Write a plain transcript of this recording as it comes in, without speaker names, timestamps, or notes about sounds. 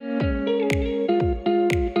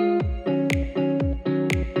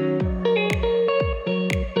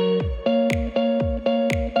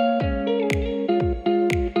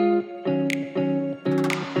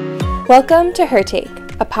Welcome to Her Take,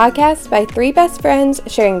 a podcast by three best friends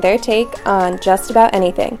sharing their take on just about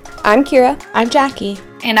anything. I'm Kira. I'm Jackie.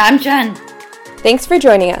 And I'm Jen. Thanks for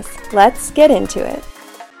joining us. Let's get into it.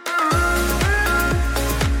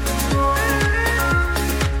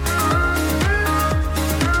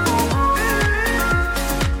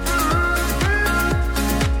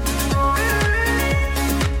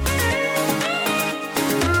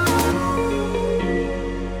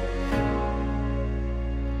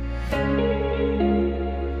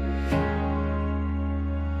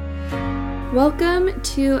 Welcome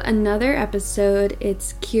to another episode.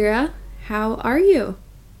 It's Kira. How are you?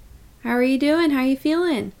 How are you doing? How are you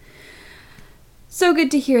feeling? So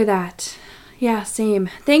good to hear that. Yeah, same.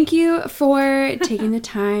 Thank you for taking the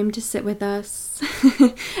time to sit with us.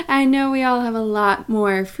 I know we all have a lot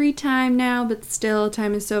more free time now, but still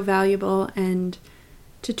time is so valuable, and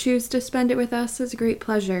to choose to spend it with us is a great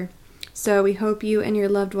pleasure. So we hope you and your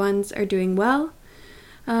loved ones are doing well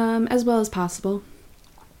as possible.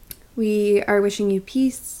 We are wishing you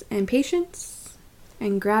peace and patience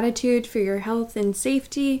and gratitude for your health and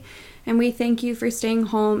safety, and we thank you for staying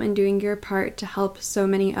home and doing your part to help so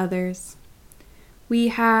many others. We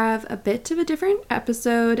have a bit of a different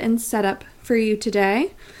episode and setup for you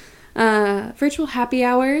today. Virtual happy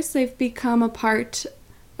hours, they've become a part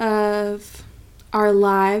of our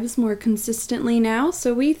lives more consistently now,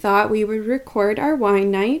 so we thought we would record our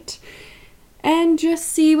wine night and just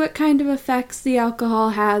see what kind of effects the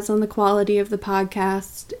alcohol has on the quality of the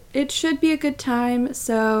podcast. It should be a good time,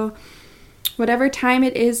 so whatever time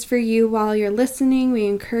it is for you while you're listening, we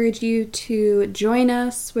encourage you to join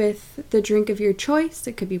us with the drink of your choice.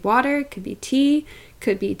 It could be water, it could be tea, it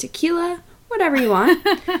could be tequila, whatever you want.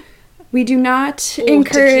 We do not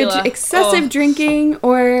encourage excessive drinking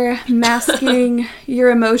or masking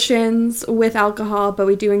your emotions with alcohol, but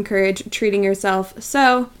we do encourage treating yourself.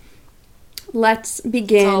 So let's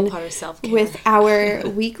begin with our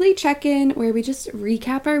weekly check-in, where we just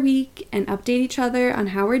recap our week and update each other on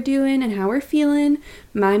how we're doing and how we're feeling,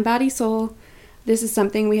 mind, body, soul. This is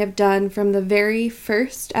something we have done from the very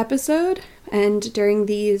first episode, and during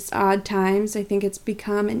these odd times, I think it's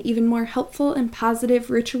become an even more helpful and positive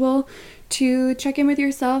ritual to check in with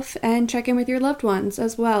yourself and check in with your loved ones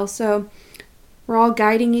as well. So we're all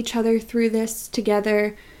guiding each other through this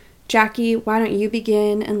together. Jackie, why don't you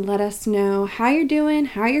begin and let us know how you're doing,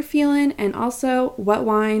 how you're feeling, and also what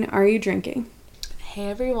wine are you drinking? Hey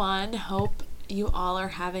everyone, hope you all are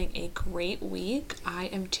having a great week. I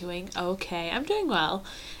am doing okay. I'm doing well.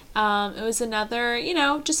 It was another,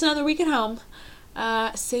 just another week at home.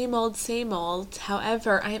 Same old.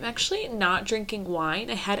 However, I am actually not drinking wine.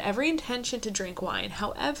 I had every intention to drink wine.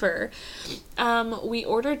 However, we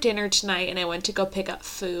ordered dinner tonight, and I went to go pick up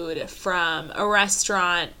food from a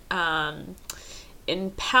restaurant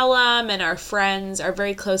in Pelham, and our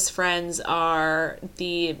very close friends are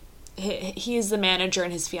he is the manager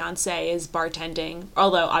and his fiance is bartending,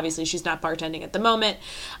 although obviously she's not bartending at the moment,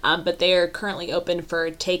 but they are currently open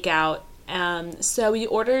for takeout. So we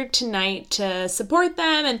ordered tonight to support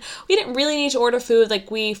them, and we didn't really need to order food. Like,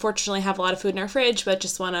 we fortunately have a lot of food in our fridge, but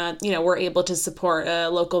just want to, we're able to support a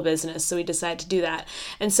local business, so we decided to do that.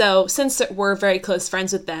 And so since we're very close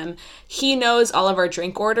friends with them, he knows all of our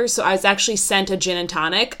drink orders, so I was actually sent a gin and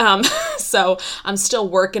tonic. So I'm still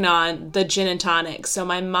working on the gin and tonic. So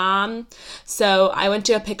I went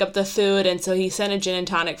to go pick up the food, and so he sent a gin and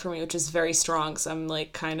tonic for me, which is very strong. So I'm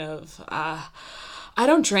like I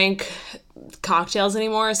don't drink cocktails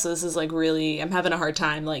anymore, so this is I'm having a hard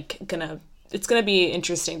time, it's gonna be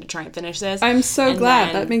interesting to try and finish this. I'm so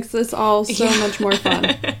glad. That makes this all so much more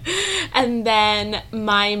fun. And then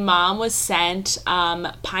my mom was sent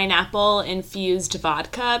pineapple-infused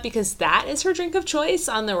vodka, because that is her drink of choice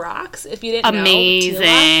on the rocks. If you didn't know,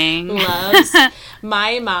 Tila loves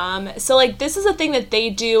my mom. So, this is a thing that they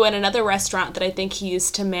do in another restaurant that I think he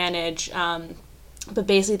used to manage. But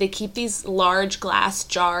basically, they keep these large glass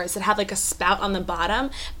jars that have a spout on the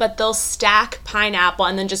bottom, but they'll stack pineapple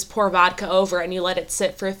and then just pour vodka over it, and you let it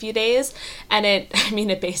sit for a few days. And it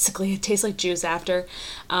tastes like juice after,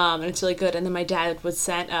 and it's really good. And then my dad was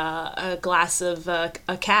sent a glass of a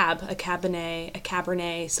Cabernet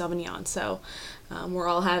Sauvignon. So we're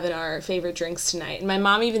all having our favorite drinks tonight. And my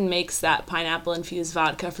mom even makes that pineapple-infused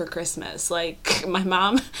vodka for Christmas. My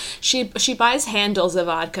mom, she buys handles of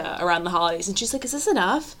vodka around the holidays, and she's like, is this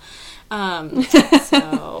enough?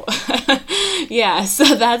 So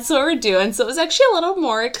that's what we're doing. So it was actually a little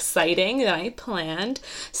more exciting than I planned.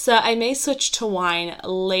 So I may switch to wine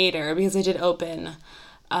later, because I did open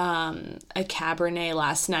a Cabernet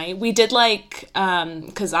last night. We did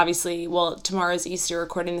because obviously, tomorrow's Easter,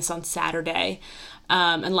 recording this on Saturday.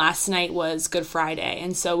 And last night was Good Friday.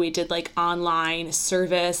 And so we did like online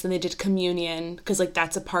service, and they did communion because like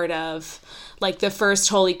that's a part of like the first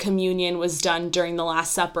Holy Communion was done during the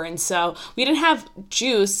Last Supper. And so we didn't have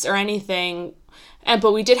juice or anything,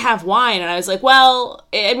 but we did have wine. And I was like, well,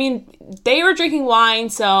 I mean, they were drinking wine,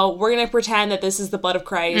 so we're going to pretend that this is the blood of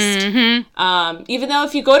Christ. Mm-hmm. Even though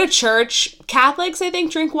if you go to church, Catholics, I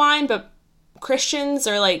think, drink wine, but Christians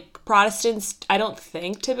or like Protestants, I don't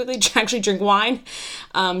think typically actually drink wine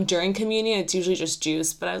during communion. It's usually just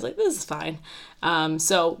juice, but I was like, this is fine.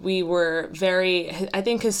 So we were very, I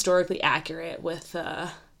think, historically accurate with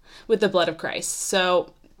the blood of Christ.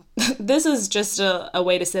 So this is just a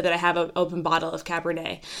way to say that I have an open bottle of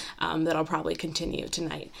Cabernet that I'll probably continue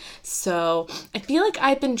tonight. So I feel like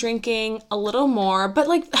I've been drinking a little more, but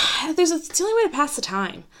like it's the only way to pass the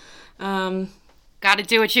time. Gotta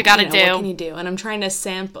do what you gotta do. What can you do? And I'm trying to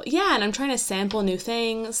sample, new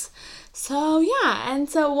things. So yeah, and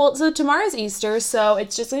so tomorrow's Easter, so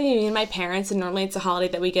it's just gonna be me and my parents, and normally it's a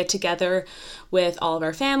holiday that we get together with all of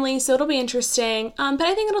our family, so it'll be interesting. But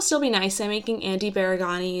I think it'll still be nice. I'm making Andy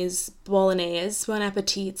Baragani's bolognese, Bon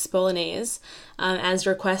Appetit's bolognese, as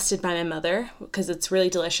requested by my mother, because it's really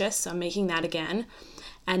delicious, so I'm making that again.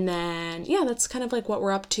 And then, yeah, that's kind of like what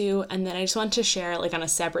we're up to. And then I just want to share like on a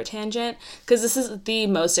separate tangent, because this is the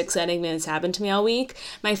most exciting thing that's happened to me all week.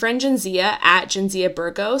 My friend Genzia at Genzia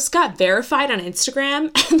Burgos got verified on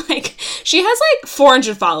Instagram, and like she has like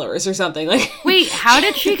 400 followers or something. Like, wait, how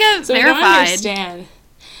did she get so verified? I don't understand.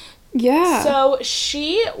 Yeah. So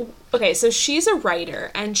she's a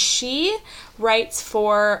writer, and she writes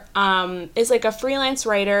for is like a freelance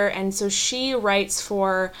writer, and so she writes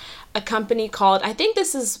for a company called, I think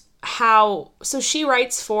this is how, so she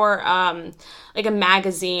writes for like a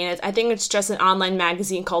magazine. I think it's just an online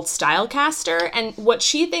magazine called Stylecaster. And what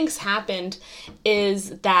she thinks happened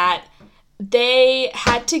is that they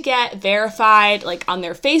had to get verified like on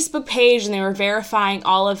their Facebook page, and they were verifying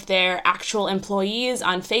all of their actual employees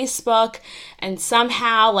on Facebook, and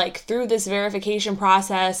somehow like through this verification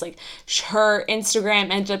process, like her Instagram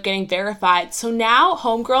ended up getting verified. So now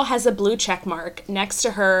homegirl has a blue check mark next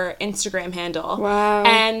to her Instagram handle. Wow.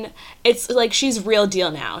 And it's like she's real deal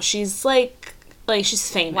now. She's like she's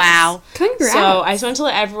famous. Wow. Congrats. So I just want to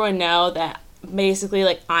let everyone know that basically,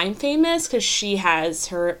 like, I'm famous because she has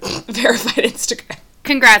her verified Instagram.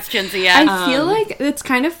 Congrats, Genzia. I feel like it's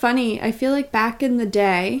kind of funny. I feel like back in the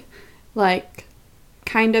day, like,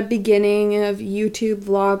 kind of beginning of YouTube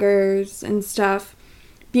vloggers and stuff,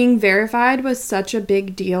 being verified was such a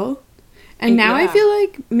big deal. And now I feel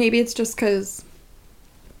like maybe it's just because,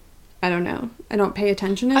 I don't know, I don't pay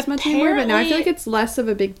attention as much anymore, but now I feel like it's less of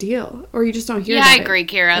a big deal. Or you just don't hear about I agree,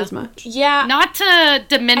 Kira. as much. Yeah. Not to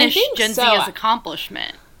diminish Genzia's so.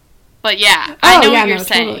 accomplishment, but yeah, I know what you're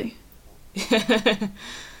saying. Totally.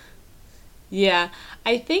 Yeah.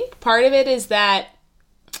 I think part of it is that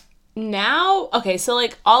now, okay, so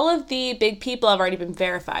like all of the big people have already been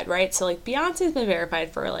verified, right? So like Beyonce's been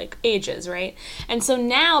verified for like ages, right? And so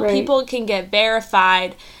now people can get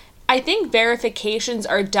verified. I think verifications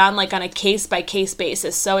are done like on a case-by-case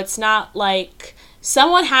basis. So it's not like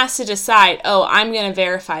someone has to decide, oh, I'm going to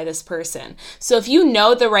verify this person. So if you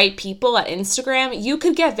know the right people at Instagram, you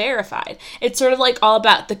could get verified. It's sort of like all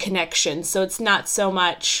about the connection. So it's not so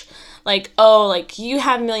much like, oh, like you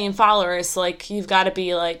have 1 million followers, so like you've got to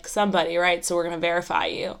be like somebody, right? So we're going to verify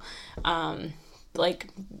you. Like,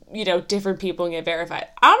 you know, different people can get verified.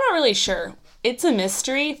 I'm not really sure. It's a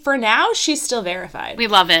mystery. For now, she's still verified. We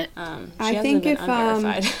love it. I think if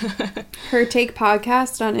Her Take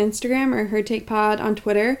Podcast on Instagram or Her Take Pod on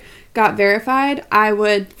Twitter got verified, I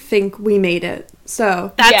would think we made it.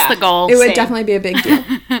 So that's the goal. It would definitely be a big deal.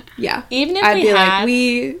 Yeah. Even if I'd be like,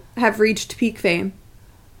 we have reached peak fame.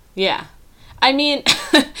 Yeah. I mean,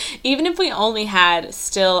 even if we only had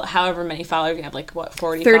still however many followers, we have like, what,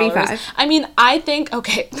 40 35. followers? I mean, I think,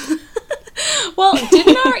 okay. Well,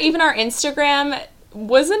 didn't our Instagram,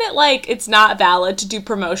 wasn't it like it's not valid to do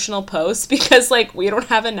promotional posts because like we don't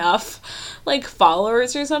have enough like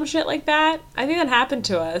followers or some shit like that? I think that happened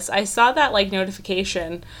to us. I saw that like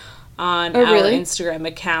notification on our Instagram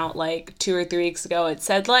account like 2 or 3 weeks ago. It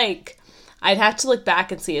said like, I'd have to look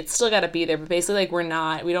back and see. It's still got to be there, but basically like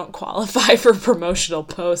we don't qualify for promotional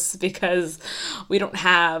posts because we don't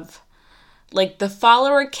have like the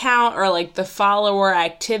follower count or like the follower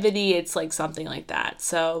activity. It's like something like that.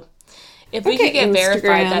 So if we could get Instagram,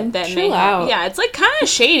 verified, that may out. Yeah, it's like kind of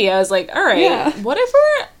shady. I was like, all right, what if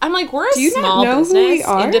we're a Do you small not know business, who we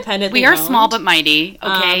are? independently We are owned. small but mighty,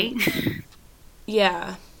 okay?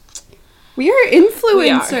 Yeah. We are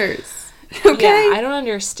influencers. Okay. Yeah, I don't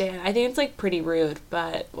understand. I think it's like pretty rude,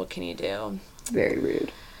 but what can you do? very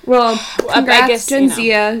rude. Well, congrats, I guess,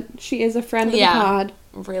 Genzia. She is a friend of the pod.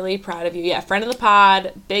 Really proud of you. Yeah, friend of the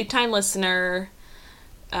pod, big time listener.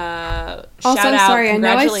 Also, shout out, sorry, I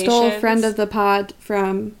know I stole friend of the pod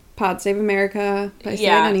from Pod Save America, but I say it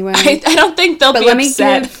anyway. I don't think they'll be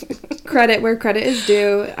upset. But let me give credit where credit is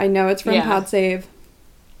due. I know it's from Pod Save.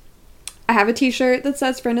 I have a t-shirt that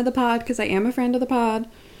says friend of the pod because I am a friend of the pod.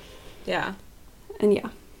 Yeah. And yeah.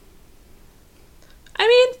 I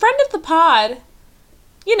mean, friend of the pod,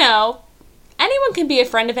 anyone can be a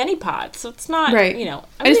friend of any pod, so it's not, right.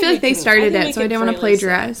 I just feel like they started it, so I didn't want to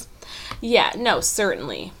plagiarize. Yeah, no,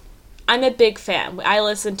 certainly. I'm a big fan. I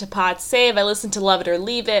listen to Pod Save. I listen to Love It or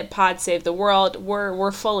Leave It, Pod Save the World.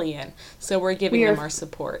 We're fully in, so we're giving them our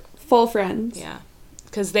support. Full friends. Yeah,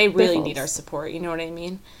 because they really need our support. You know what I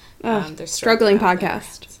mean? They're struggling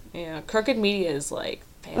podcast. Yeah, Crooked Media is like.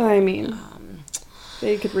 I mean,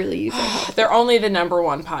 they could really use our help. They're only the number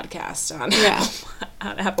one podcast on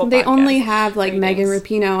Apple They Podcasts. only have like Megan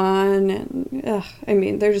Rapinoe on, and I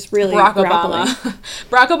mean, they're just really Barack grappling. Obama.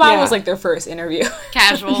 Barack Obama was like their first interview.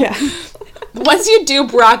 Casual. Yeah. Once you do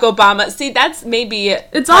Barack Obama, see, that's maybe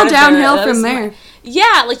it's all downhill from there.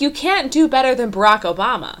 Yeah, like you can't do better than Barack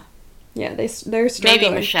Obama. Yeah, they're struggling.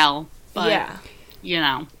 Maybe Michelle, but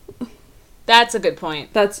that's a good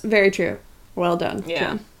point. That's very true. Well done, yeah.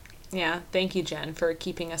 Jen. Yeah, thank you, Jen, for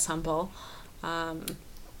keeping us humble. Well,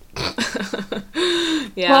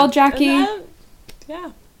 Jackie,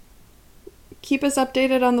 yeah, keep us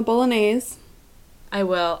updated on the bolognese. I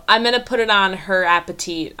will. I'm gonna put it on Her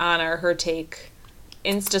Appetit on Her Take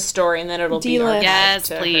Insta story, and then it'll be our yes,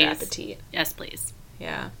 to please. Her Appetit. Yes, please.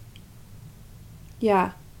 Yeah.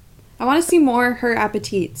 Yeah. I want to see more Her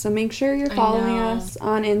Appetit, so make sure you're following us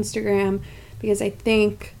on Instagram, because I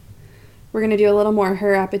think we're going to do a little more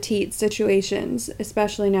Her Appetit situations,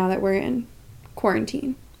 especially now that we're in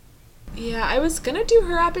quarantine. Yeah, I was going to do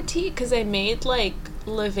Her Appetit because I made, like,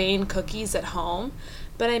 levain cookies at home,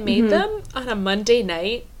 but I made them on a Monday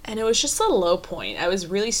night, and it was just a low point. I was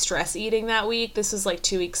really stress eating that week. This was, like,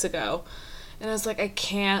 2 weeks ago. And I was like, I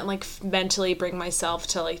can't, like, mentally bring myself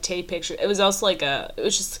to, like, take pictures. It was also, like, it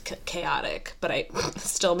was just chaotic, but I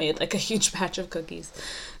still made, like, a huge batch of cookies.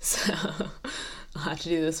 So I'll have to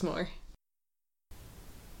do this more.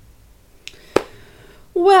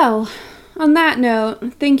 Well, on that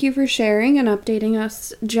note, thank you for sharing and updating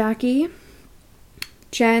us, Jackie.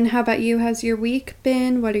 Jen, how about you? How's your week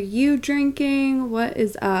been? What are you drinking? What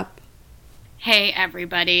is up? Hey,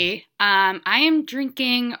 everybody. I am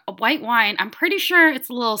drinking a white wine. I'm pretty sure it's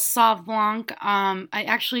a little Sauv Blanc. I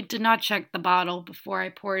actually did not check the bottle before I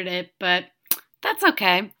poured it, but that's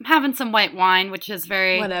okay. I'm having some white wine, which is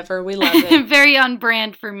very... Whatever, we love it. very on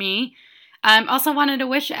brand for me. Also wanted to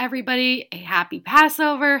wish everybody a happy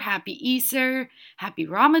Passover, happy Easter, happy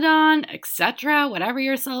Ramadan, etc., whatever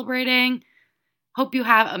you're celebrating. Hope you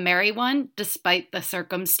have a merry one, despite the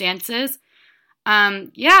circumstances.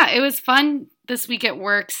 It was fun this week at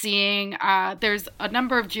work seeing there's a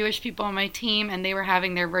number of Jewish people on my team, and they were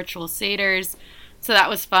having their virtual seders, so that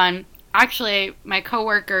was fun. Actually, my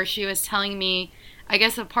coworker, she was telling me, I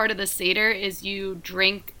guess a part of the seder is you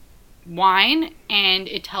drink wine, and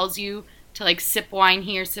it tells you to, like, sip wine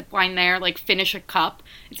here, sip wine there, like, finish a cup.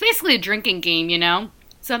 It's basically a drinking game,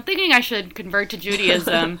 So I'm thinking I should convert to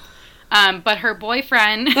Judaism. But her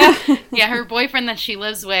boyfriend, her boyfriend that she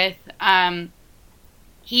lives with,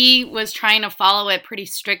 he was trying to follow it pretty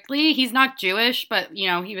strictly. He's not Jewish, but,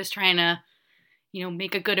 he was trying to,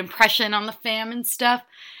 make a good impression on the fam and stuff.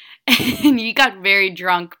 And he got very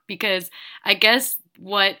drunk because I guess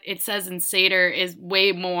what it says in Seder is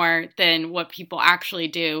way more than what people actually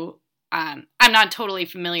do. I'm not totally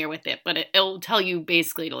familiar with it, but it'll tell you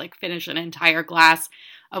basically to, like, finish an entire glass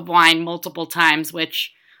of wine multiple times,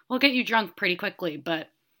 which will get you drunk pretty quickly, but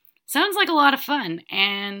sounds like a lot of fun.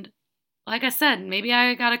 And like I said, maybe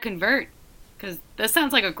I gotta convert, because this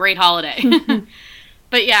sounds like a great holiday.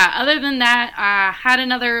 But yeah, other than that, I had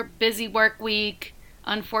another busy work week.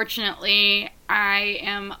 Unfortunately, I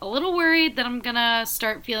am a little worried that I'm gonna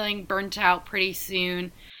start feeling burnt out pretty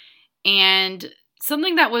soon. And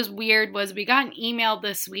something that was weird was we got an email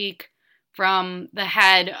this week from the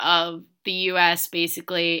head of the U.S.,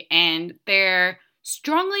 basically, and they're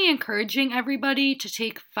strongly encouraging everybody to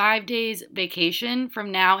take 5 days vacation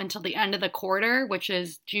from now until the end of the quarter, which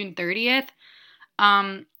is June 30th.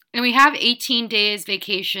 And we have 18 days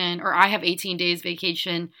vacation, or I have 18 days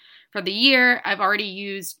vacation for the year. I've already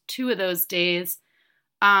used 2 of those days.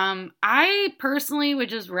 I personally would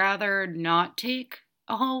just rather not take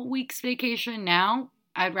a whole week's vacation now.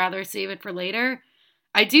 I'd rather save it for later.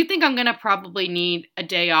 I do think I'm going to probably need a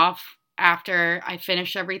day off after I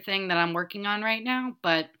finish everything that I'm working on right now.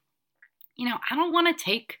 But, I don't want to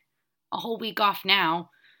take a whole week off now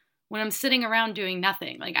when I'm sitting around doing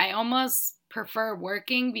nothing. Like, I almost prefer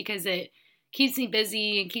working because it keeps me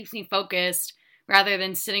busy and keeps me focused rather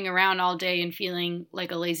than sitting around all day and feeling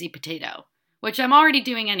like a lazy potato, which I'm already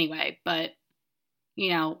doing anyway. But,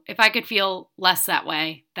 if I could feel less that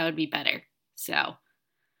way, that would be better. So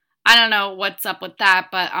I don't know what's up with that,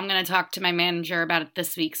 but I'm going to talk to my manager about it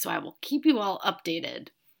this week, so I will keep you all updated.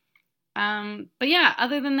 But yeah,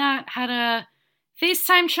 other than that, had a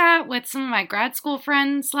FaceTime chat with some of my grad school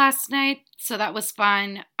friends last night, so that was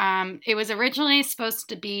fun. It was originally supposed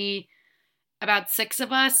to be about 6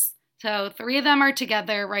 of us, so 3 of them are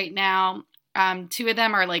together right now. 2 of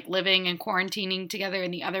them are like living and quarantining together,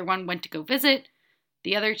 and the other one went to go visit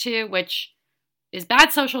the other 2, which is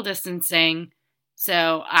bad social distancing.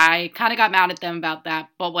 So I kind of got mad at them about that,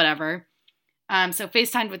 but whatever. So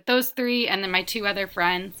FaceTimed with those 3 and then my 2 other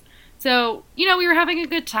friends. So, we were having a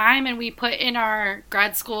good time, and we put in our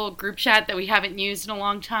grad school group chat that we haven't used in a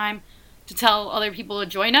long time to tell other people to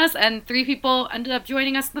join us, and 3 people ended up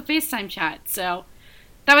joining us in the FaceTime chat. So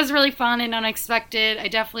that was really fun and unexpected. I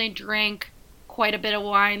definitely drank quite a bit of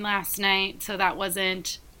wine last night, so that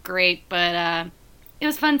wasn't great, but it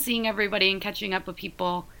was fun seeing everybody and catching up with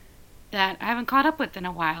people that I haven't caught up with in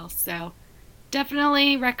a while. So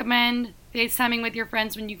definitely recommend FaceTiming with your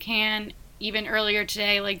friends when you can. Even earlier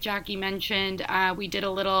today, like Jackie mentioned, we did a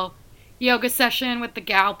little yoga session with the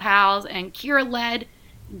gal pals, and Kira led.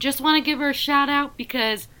 Just want to give her a shout out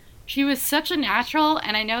because she was such a natural,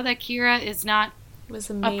 and I know that Kira is not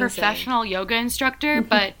a professional yoga instructor,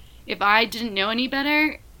 but if I didn't know any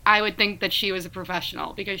better, I would think that she was a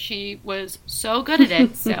professional because she was so good at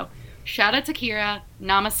it. So shout out to Kira,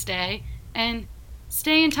 namaste, and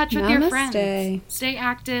stay in touch with your friends. Stay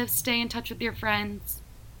active, stay in touch with your friends.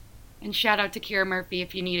 And shout out to Kira Murphy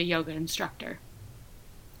if you need a yoga instructor.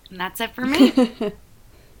 And that's it for me.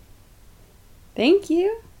 Thank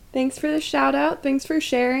you. Thanks for the shout out. Thanks for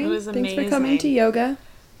sharing. It was amazing. Thanks for coming to yoga.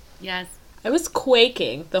 Yes. I was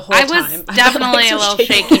quaking the whole time. I was definitely a little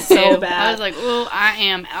shaky too. So bad. I was like, "Oh, I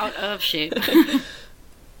am out of shape."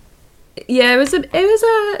 Yeah, it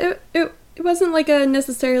wasn't like a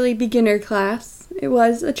necessarily beginner class. It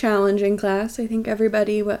was a challenging class. I think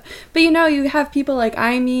everybody but you have people like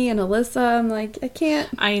Amy and Alyssa. I'm like,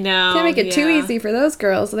 I know. Can't make it too easy for those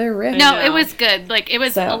girls. They're rich. No, it was good. Like, it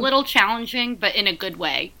was a little challenging, but in a good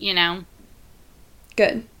way,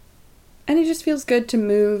 Good. And it just feels good to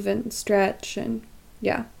move and stretch and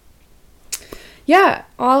yeah. Yeah,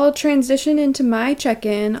 I'll transition into my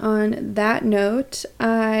check-in on that note.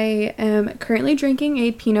 I am currently drinking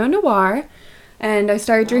a Pinot Noir, and I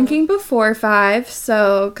started drinking before 5,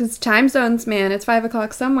 so, because time zones, man, it's 5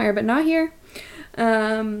 o'clock somewhere, but not here.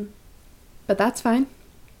 But that's fine.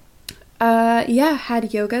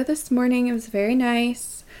 Had yoga this morning. It was very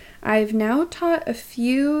nice. I've now taught a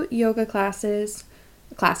few yoga classes.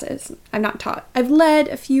 I've not taught. I've led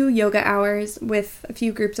a few yoga hours with a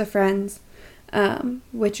few groups of friends,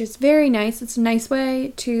 which is very nice. It's a nice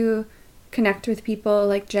way to connect with people,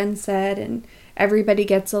 like Jen said, and everybody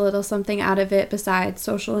gets a little something out of it besides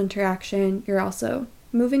social interaction. You're also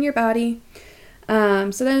moving your body.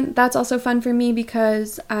 So then that's also fun for me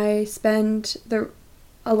because I spend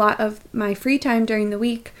a lot of my free time during the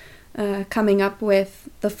week coming up with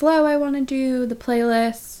the flow I want to do, the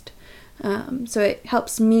playlist. So it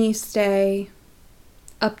helps me stay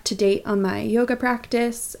up to date on my yoga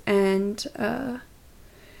practice and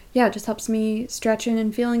just helps me stretching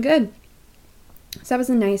and feeling good. So that was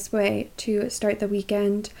a nice way to start the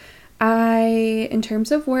weekend. In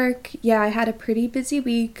terms of work, I had a pretty busy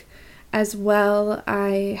week as well.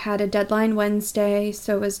 I had a deadline Wednesday,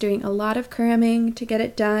 so I was doing a lot of cramming to get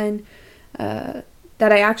it done. That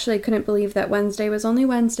I actually couldn't believe that Wednesday was only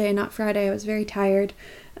Wednesday and not Friday. I was very tired.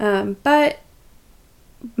 But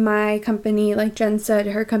my company, like Jen said,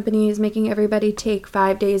 her company is making everybody take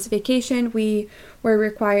 5 days vacation. We were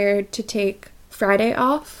required to take Friday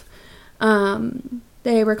off.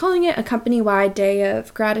 They were calling it a company-wide day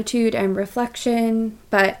of gratitude and reflection,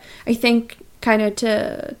 but I think, kind of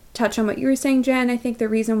to touch on what you were saying, Jen, I think the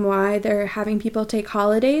reason why they're having people take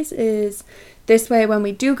holidays is this way when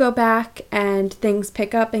we do go back and things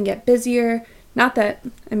pick up and get busier, not that,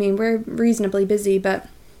 we're reasonably busy, but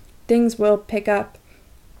things will pick up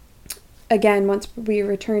again once we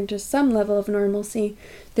return to some level of normalcy.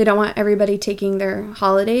 They don't want everybody taking their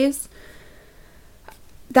holidays.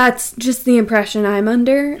 That's just the impression I'm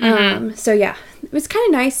under. Mm-hmm. It was kind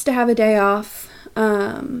of nice to have a day off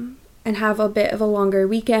and have a bit of a longer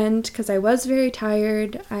weekend because I was very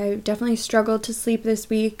tired. I definitely struggled to sleep this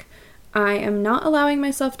week. I am not allowing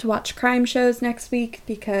myself to watch crime shows next week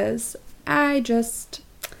because I just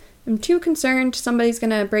am too concerned somebody's going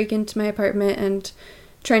to break into my apartment and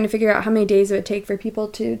trying to figure out how many days it would take for people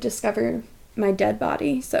to discover my dead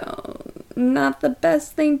body. So, not the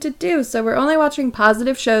best thing to do. So, we're only watching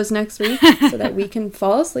positive shows next week so that we can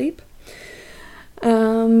fall asleep.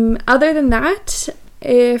 Other than that,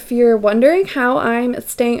 if you're wondering how I'm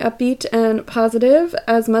staying upbeat and positive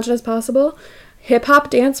as much as possible, hip-hop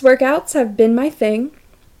dance workouts have been my thing.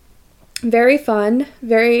 Very fun,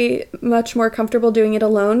 very much more comfortable doing it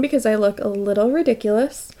alone because I look a little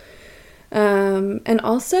ridiculous. And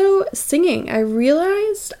also singing. I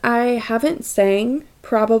realized I haven't sang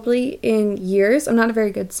probably in years. I'm not a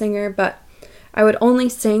very good singer, but I would only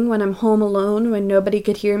sing when I'm home alone, when nobody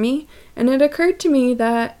could hear me. And it occurred to me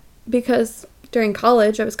that because during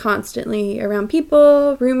college I was constantly around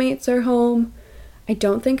people, roommates are home, I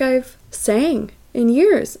don't think I've sang in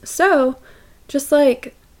years. So, just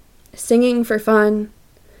like singing for fun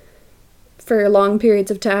for long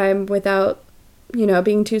periods of time without,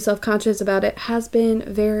 being too self-conscious about it has been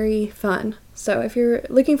very fun. So if you're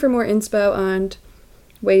looking for more inspo on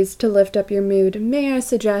ways to lift up your mood, may I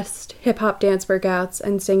suggest hip-hop dance workouts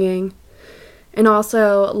and singing. And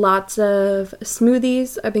also lots of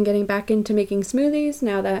smoothies. I've been getting back into making smoothies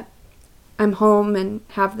now that I'm home and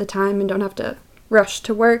have the time and don't have to rush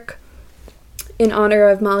to work. In honor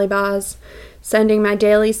of Molly Boz, sending my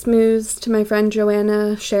daily smooths to my friend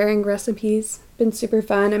Joanna, sharing recipes. Been super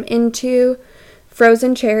fun. I'm into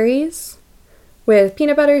frozen cherries with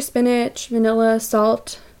peanut butter, spinach, vanilla,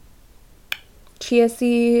 salt, chia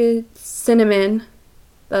seeds, cinnamon.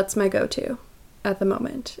 That's my go-to at the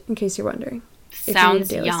moment, in case you're wondering.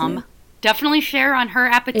 Sounds yum. Smooth. Definitely share on Her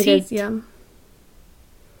Appetit. It is yum.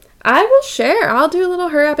 I will share. I'll do a little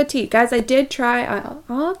Her Appetit. Guys, I did try.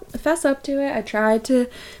 I'll fess up to it. I tried to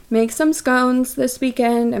make some scones this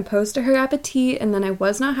weekend and post a Her Appetit, and then I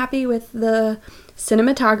was not happy with the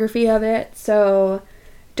cinematography of it, so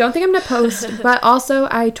don't think I'm going to post. But also,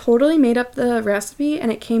 I totally made up the recipe,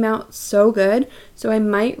 and it came out so good, so I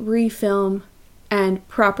might refilm and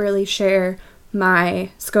properly share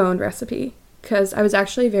my scone recipe, because I was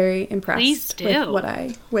actually very impressed with what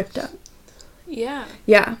I whipped up. Yeah.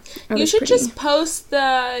 Yeah. You should just post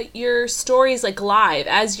your stories like live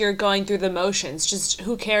as you're going through the motions. Just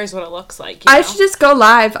who cares what it looks like? I should just go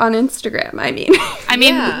live on Instagram. I mean,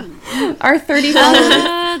 yeah. Our 30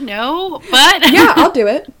 followers. No, but yeah, I'll do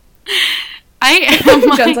it.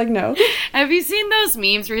 Jen's like, no. Have you seen those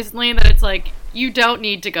memes recently that it's like, you don't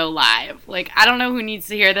need to go live? Like, I don't know who needs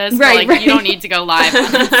to hear this, but you don't need to go live on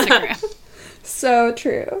Instagram. So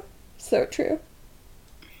true. So true.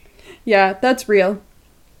 Yeah, that's real.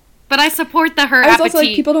 But I support the Her Appetit. I was also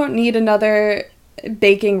like, people don't need another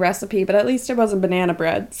baking recipe, but at least it wasn't banana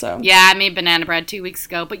bread, so. Yeah, I made banana bread 2 weeks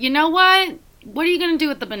ago. But you know what? What are you going to do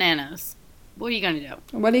with the bananas? What are you going to do?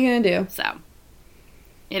 What are you going to do? So,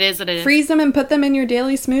 it is what it is. Freeze them and put them in your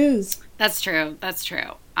daily smooths. That's true. That's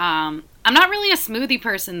true. I'm not really a smoothie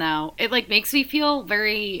person, though. It, makes me feel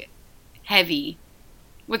very heavy,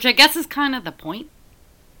 which I guess is kind of the point.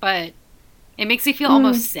 But it makes me feel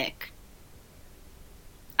almost sick.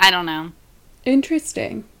 I don't know.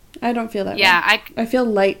 Interesting. I don't feel that way. Yeah, I feel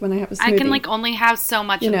light when I have a smoothie. I can, only have so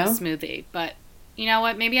much of a smoothie. But, you know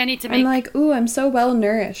what? Maybe I need to make... I'm like, ooh, I'm so well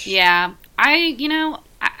nourished. Yeah. I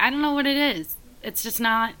don't know what it is. It's just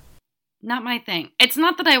not my thing. It's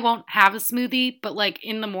not that I won't have a smoothie, but,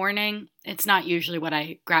 in the morning, it's not usually what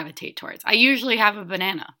I gravitate towards. I usually have a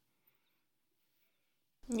banana.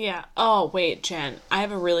 Yeah. Oh, wait, Jen. I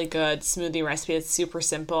have a really good smoothie recipe. It's super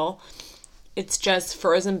simple. It's just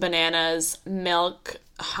frozen bananas, milk,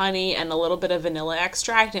 honey, and a little bit of vanilla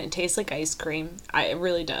extract, and it tastes like ice cream. It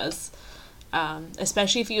really does.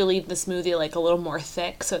 Especially if you leave the smoothie, a little more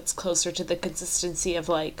thick, so it's closer to the consistency of,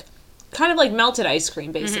 kind of like melted ice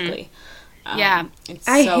cream, basically. Mm-hmm. Yeah. It's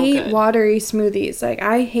I hate good. Watery smoothies.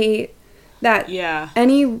 I hate that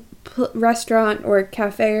any restaurant or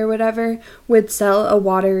cafe or whatever would sell a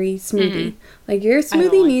watery smoothie. Mm-hmm. Your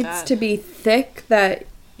smoothie needs to be thick that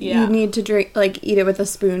you need to drink, eat it with a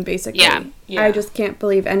spoon, basically. Yeah. I just can't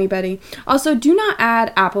believe anybody. Also, do not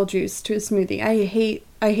add apple juice to a smoothie. I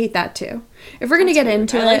hate that too. If we're going to get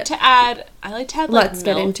into it. I like to add let's milk,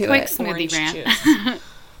 get into quick it. Smoothie rant.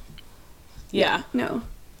 Yeah. No.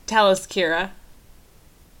 Tell us, Kira.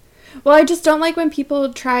 Well, I just don't like when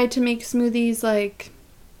people try to make smoothies,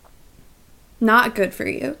 not good for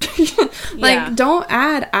you. Don't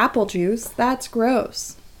add apple juice. That's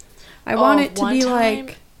gross. I want it to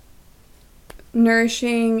be,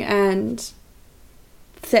 nourishing and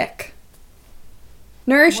thick.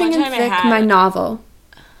 Nourishing and thick, my novel.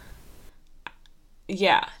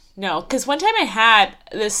 Yeah. No, because one time I had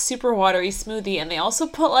this super watery smoothie, and they also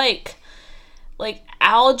put like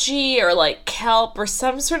algae or like kelp or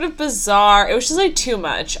some sort of bizarre. It was just like too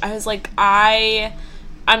much. I was like,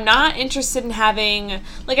 I'm not interested in having,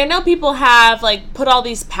 like, I know people have like put all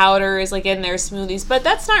these powders like in their smoothies, but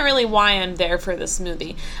that's not really why I'm there for the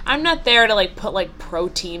smoothie. I'm not there to like put like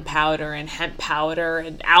protein powder and hemp powder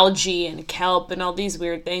and algae and kelp and all these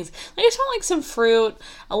weird things. Like, I just want like some fruit,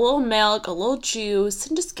 a little milk, a little juice,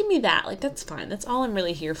 and just give me that. Like, that's fine. That's all I'm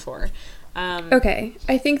really here for. Okay,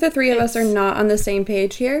 I think the three of us are not on the same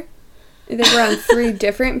page here. I think we're on 3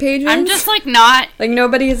 different pages. I'm just like not like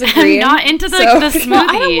nobody's agreeing. I'm not into the smoothies. Well,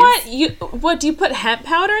 I don't want you. What do you put hemp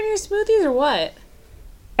powder in your smoothies or what?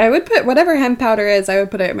 I would put whatever hemp powder is. I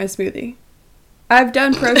would put it in my smoothie. I've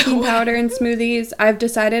done protein powder in smoothies. I've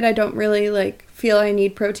decided I don't really like feel I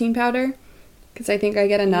need protein powder because I think I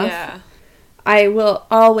get enough. Yeah. I will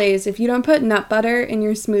always, if you don't put nut butter in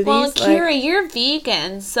your smoothies... Well, Kira, you're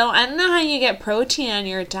vegan, so I don't know how you get protein on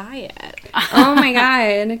your diet. Oh my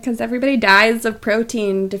god, because everybody dies of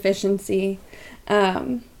protein deficiency,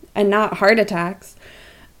 and not heart attacks.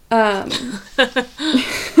 Yeah,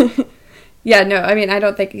 no, I mean, I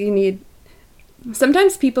don't think you need...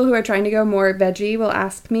 Sometimes people who are trying to go more veggie will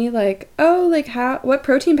ask me, like, oh, like, what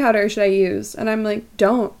protein powder should I use? And I'm like,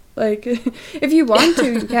 don't. Like, if you want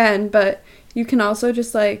to, you can, but... You can also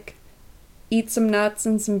just, like, eat some nuts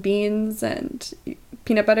and some beans and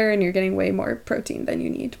peanut butter, and you're getting way more protein than you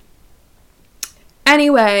need.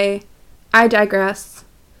 Anyway, I digress.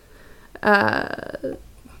 Personal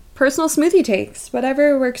smoothie takes.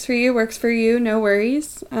 Whatever works for you, no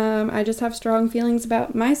worries. I just have strong feelings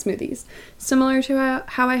about my smoothies. Similar to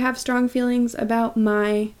how I have strong feelings about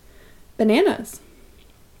my bananas.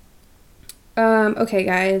 Okay,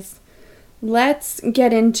 guys. Let's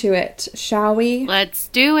get into it, shall we? Let's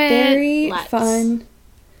do it. Very fun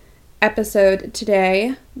episode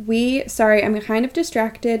today. Sorry, I'm kind of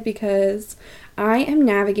distracted because I am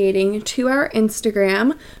navigating to our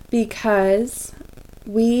Instagram because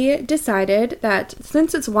we decided that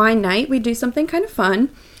since it's wine night, we'd do something kind of fun.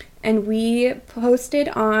 And we posted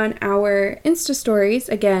on our Insta stories,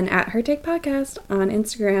 again, at Her Take Podcast on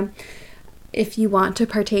Instagram, if you want to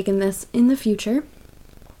partake in this in the future.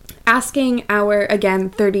 Asking our,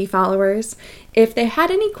 again, 30 followers if they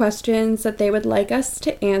had any questions that they would like us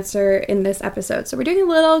to answer in this episode. So we're doing a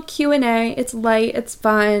little Q&A. It's light. It's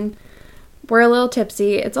fun. We're a little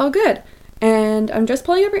tipsy. It's all good. And I'm just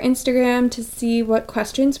pulling up our Instagram to see what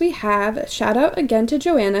questions we have. Shout out again to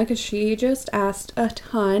Joanna because she just asked a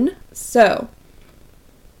ton. So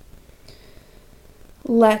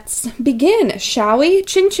let's begin, shall we?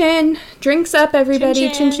 Chin chin. Drinks up,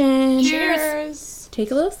 everybody. Chin chin. Cheers. Take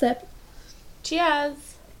a little sip.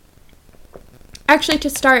 Cheers. Actually, to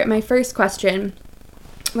start, my first question,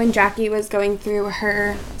 when Jackie was going through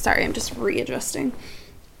her... Sorry, I'm just readjusting.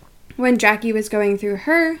 When Jackie was going through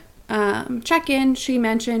her check-in, she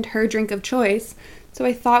mentioned her drink of choice. So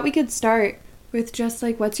I thought we could start with just,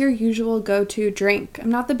 like, what's your usual go-to drink? I'm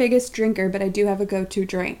not the biggest drinker, but I do have a go-to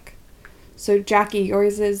drink. So, Jackie,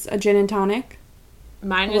 yours is a gin and tonic?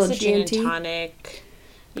 Mine is a gin and tonic.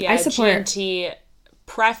 Yeah, I support G&T.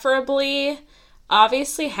 Preferably,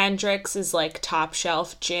 obviously Hendrick's is like top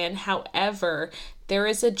shelf gin. However, there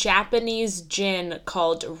is a Japanese gin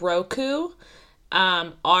called Roku,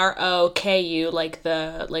 ROKU, like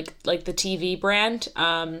the TV brand,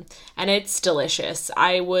 and it's delicious.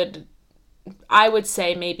 I would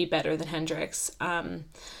say maybe better than Hendrick's.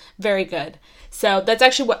 Very good. So that's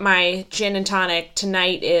actually what my gin and tonic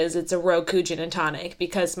tonight is. It's a Roku gin and tonic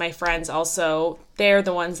because my friends also, they're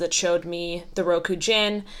the ones that showed me the Roku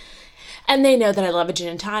gin and they know that I love a gin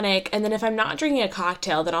and tonic. And then if I'm not drinking a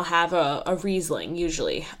cocktail, then I'll have a Riesling,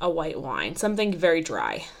 usually a white wine, something very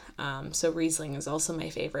dry. So Riesling is also my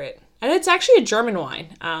favorite. And it's actually a German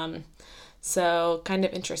wine. So kind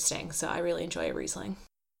of interesting. So I really enjoy a Riesling.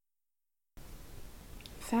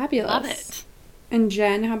 Fabulous. Love it. And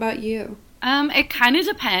Jen, how about you? It kind of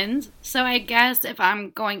depends. So I guess if I'm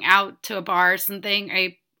going out to a bar or something,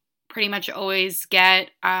 I pretty much always get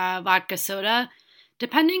vodka soda.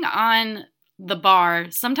 Depending on the bar,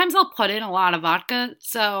 sometimes I'll put in a lot of vodka.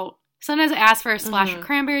 So sometimes I ask for a splash of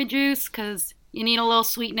cranberry juice because you need a little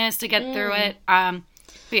sweetness to get through it. But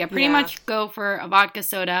yeah, pretty much go for a vodka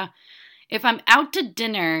soda. If I'm out to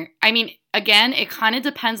dinner, I mean, again, it kind of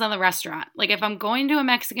depends on the restaurant. Like if I'm going to a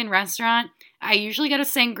Mexican restaurant, I usually get a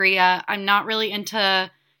sangria. I'm not really into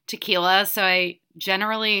tequila, so I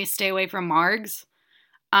generally stay away from margs,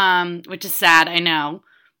 which is sad, I know.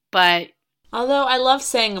 But although I love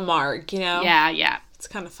saying a marg, you know? Yeah. It's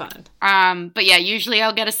kind of fun. But yeah, usually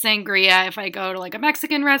I'll get a sangria if I go to like a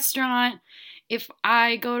Mexican restaurant. If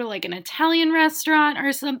I go to like an Italian restaurant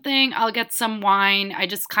or something, I'll get some wine. I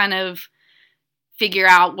just kind of figure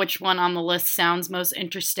out which one on the list sounds most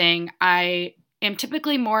interesting. I am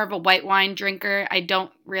typically more of a white wine drinker. I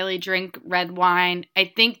don't really drink red wine.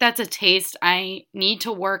 I think that's a taste I need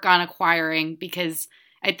to work on acquiring because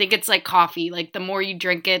I think it's like coffee. Like the more you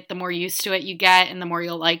drink it, the more used to it you get and the more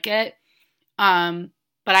you'll like it.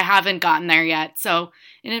 But I haven't gotten there yet. So,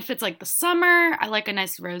 and if it's like the summer, I like a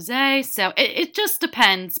nice rosé. So it just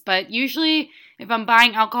depends. But usually if I'm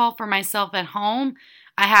buying alcohol for myself at home,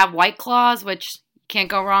 I have White Claws, which you can't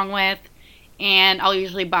go wrong with. And I'll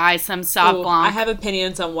usually buy some Sauv Blanc. I have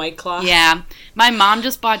opinions on White Claw. Yeah. My mom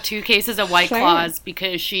just bought 2 cases of White Claws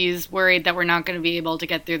because she's worried that we're not going to be able to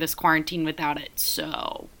get through this quarantine without it.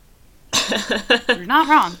 So you're not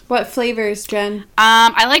wrong. What flavors, Jen?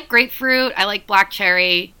 I like grapefruit. I like black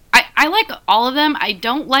cherry. I like all of them. I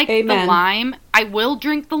don't like the lime. I will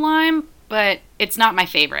drink the lime, but it's not my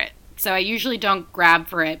favorite. So I usually don't grab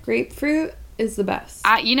for it. Grapefruit is the best.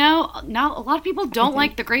 Now a lot of people don't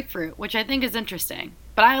like the grapefruit, which I think is interesting.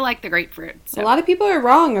 But I like the grapefruit. So. A lot of people are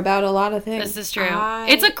wrong about a lot of things. This is true.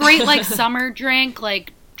 It's a great like summer drink,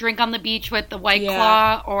 like drink on the beach with the White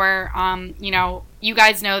Claw, or you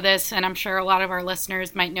guys know this, and I'm sure a lot of our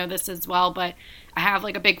listeners might know this as well. But I have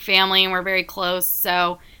like a big family, and we're very close,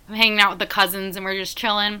 so I'm hanging out with the cousins, and we're just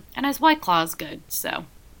chilling. And as White Claw is good, so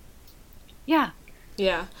yeah.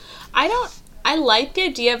 Yeah, I like the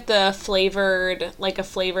idea of the flavored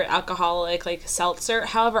alcoholic, like seltzer.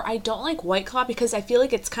 However, I don't like White Claw because I feel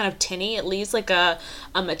like it's kind of tinny. It leaves like a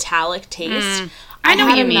metallic taste. I know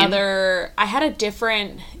what you mean. I had a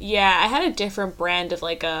different brand of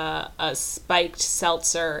like a spiked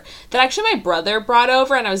seltzer that actually my brother brought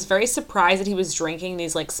over, and I was very surprised that he was drinking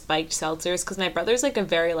these like spiked seltzers because my brother's like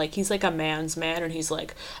he's like a man's man, and he's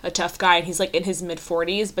like a tough guy, and he's like in his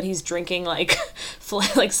mid-40s, but he's drinking like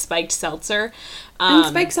like spiked seltzer. And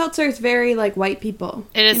spiked seltzer is very like white people.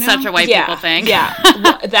 It is such a white people thing. Yeah,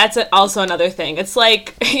 well, that's also another thing. It's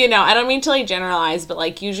like, I don't mean to like generalize, but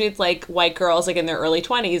like usually it's like white girls like in their early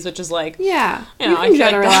 20s, which is like, you can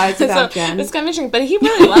generalize about Jen. It's kind of interesting, but he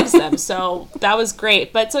really loves them, so that was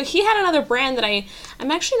great. But so he had another brand that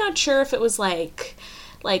I'm actually not sure if it was like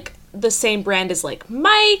the same brand as like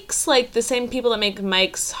Mike's, like the same people that make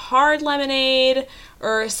Mike's hard lemonade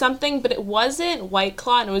or something, but it wasn't White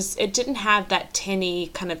Claw, and it didn't have that tinny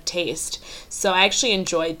kind of taste. So I actually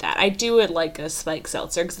enjoyed that. I do like a spiked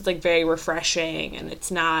seltzer because it's like very refreshing, and it's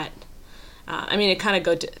not. It kind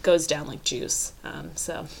of goes down like juice,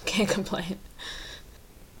 so can't complain.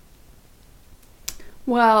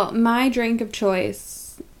 Well, my drink of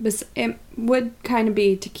choice, it would kind of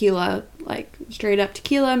be tequila, like straight up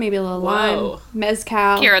tequila, maybe a little lime,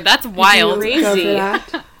 mezcal. Kira, that's wild. Crazy.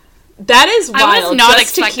 That is wild. I was not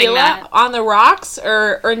just expecting tequila that. On the rocks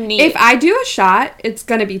or neat? If I do a shot, it's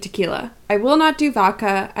gonna be tequila. I will not do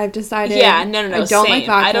vodka. I've decided. Yeah, no. I don't like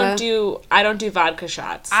vodka. I don't do vodka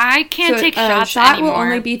shots. I can't take shots shot anymore. Will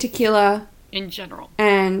only be tequila in general.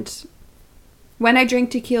 And when I drink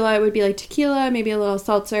tequila, it would be like tequila, maybe a little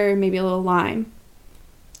seltzer, maybe a little lime.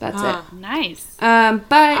 That's it. Nice. But if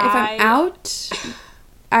I'm out,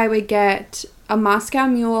 I would get a Moscow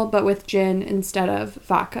Mule, but with gin instead of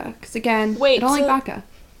vodka. Because again, I don't like vodka.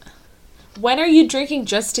 When are you drinking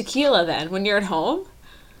just tequila then? When you're at home?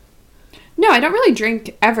 No, I don't really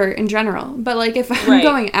drink ever in general. But like if I'm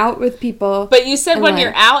going out with people. But you said when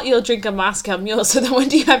you're out, you'll drink a Moscow Mule. So then when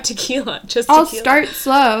do you have tequila? I'll start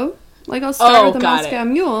slow. Like I'll start with a Moscow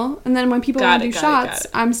Mule, and then when people want to do shots,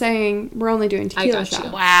 I'm saying we're only doing tequila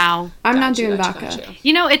shots. Wow. I'm not doing vodka.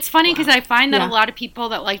 It's funny because I find that a lot of people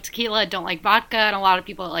that like tequila don't like vodka, and a lot of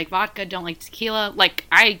people that like vodka don't like tequila. Like,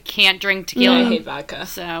 I can't drink tequila. I hate vodka.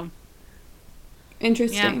 So.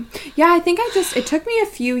 Interesting. Yeah, I think it took me a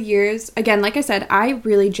few years. Again, like I said, I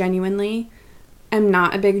really genuinely am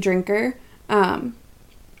not a big drinker.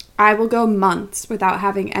 I will go months without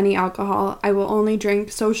having any alcohol. I will only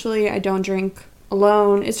drink socially. I don't drink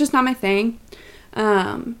alone. It's just not my thing.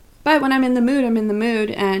 But when I'm in the mood, I'm in the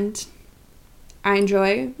mood, and I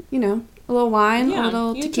enjoy, a little wine, a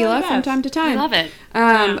little tequila from time to time. I love it.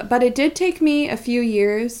 But it did take me a few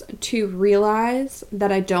years to realize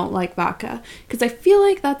that I don't like vodka, because I feel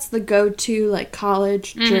like that's the go-to like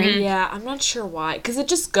college drink. Yeah, I'm not sure why, because it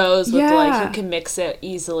just goes with like you can mix it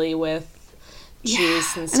easily with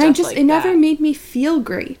juice and stuff like that. It never made me feel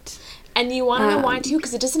great. And you want to know why too?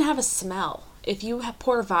 Because it doesn't have a smell. if you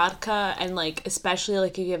pour vodka and, like, especially,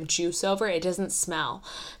 like, if you have juice over it, it doesn't smell.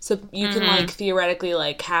 So you can, like, theoretically,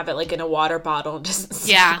 like, have it, like, in a water bottle. It doesn't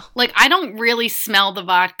smell. Yeah. Like, I don't really smell the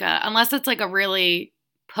vodka unless it's, like, a really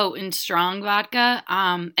potent, strong vodka.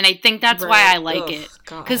 And I think that's why I like it.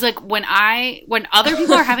 Because, like, when other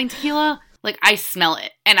people are having tequila, like, I smell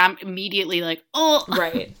it. And I'm immediately like, oh.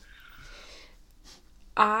 Right.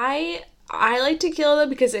 I like tequila though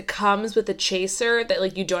because it comes with a chaser that,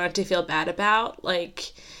 like, you don't have to feel bad about.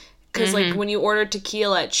 Like, because, like, when you order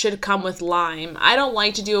tequila, it should come with lime. I don't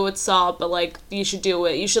like to do it with salt, but, like, you should do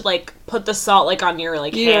it. You should, like, put the salt, like, on your,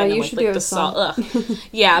 like, hand. You and, should like, do it the with salt. Ugh.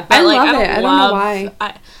 Yeah, but, I like, love I it. I don't don't know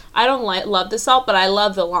why. I don't love the salt, but I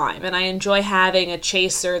love the lime, and I enjoy having a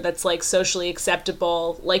chaser that's, like, socially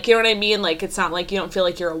acceptable. Like, you know what I mean? Like, it's not like you don't feel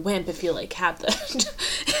like you're a wimp if you, like, have the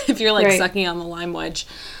if you're, like, sucking on the lime wedge.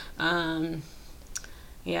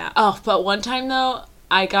 Yeah. Oh, but one time though,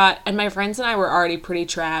 and my friends and I were already pretty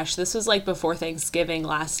trash. This was, like, before Thanksgiving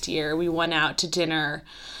last year. We went out to dinner.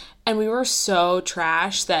 And we were so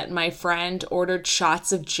trash that my friend ordered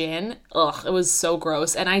shots of gin. Ugh, it was so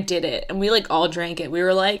gross. And I did it. And we, like, all drank it. We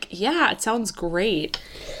were like, yeah, it sounds great.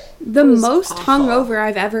 The most hungover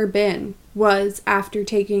I've ever been was after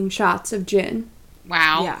taking shots of gin.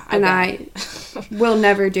 Wow. Yeah. I will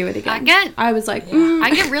never do it again. I was like,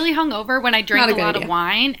 I get really hungover when I drink a lot of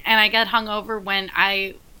wine. And I get hungover when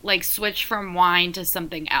I, like, switch from wine to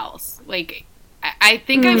something else. Like, I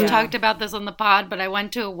think I've talked about this on the pod, but I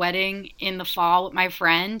went to a wedding in the fall with my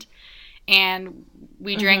friend, and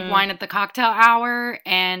we drank wine at the cocktail hour,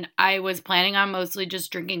 and I was planning on mostly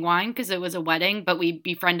just drinking wine because it was a wedding, but we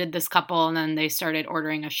befriended this couple, and then they started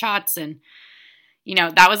ordering us shots, and, you know,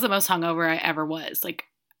 that was the most hungover I ever was. Like,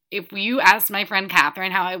 if you asked my friend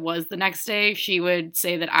Catherine how I was the next day, she would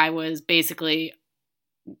say that I was basically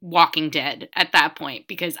Walking Dead at that point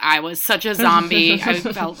because I was such a zombie. I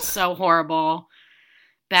felt so horrible.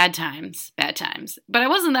 Bad times. But I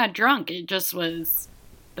wasn't that drunk. It just was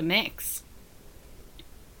the mix.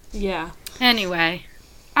 Yeah. Anyway.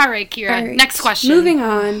 All right, Kira. All right. Next question. Moving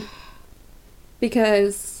on.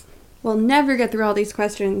 Because we'll never get through all these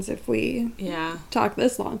questions if we talk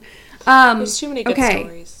this long. There's too many good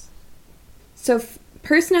stories. So,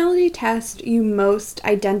 personality test you most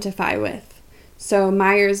identify with. So,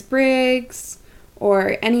 Myers-Briggs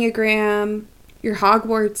or Enneagram, your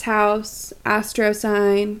Hogwarts house, astro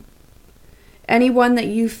sign, anyone that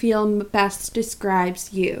you feel best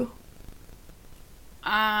describes you.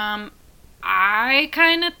 I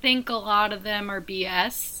kind of think a lot of them are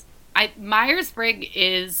BS. Myers-Briggs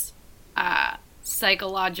is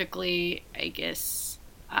psychologically, I guess,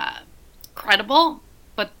 credible,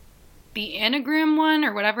 but the Enneagram one,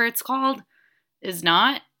 or whatever it's called, is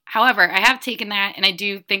not. However, I have taken that, and I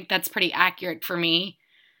do think that's pretty accurate for me.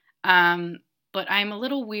 But I'm a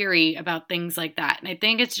little weary about things like that. And I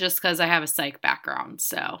think it's just because I have a psych background,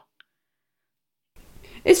 so.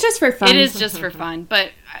 It's just for fun. It is just for fun.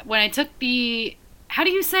 But when I took how do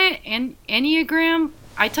you say it? Enneagram?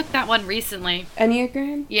 I took that one recently.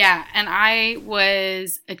 Enneagram? Yeah, and I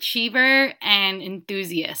was achiever and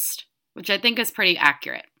enthusiast, which I think is pretty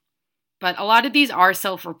accurate. But a lot of these are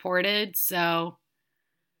self-reported, so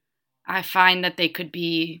I find that they could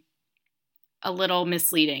be a little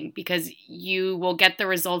misleading because you will get the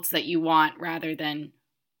results that you want rather than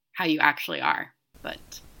how you actually are.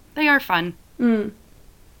 But they are fun.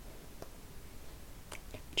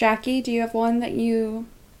 Jackie, do you have one that you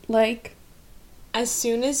like? As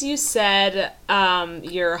soon as you said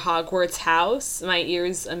your Hogwarts house, my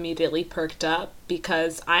ears immediately perked up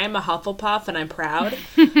because I am a Hufflepuff and I'm proud.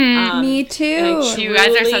 Me too. You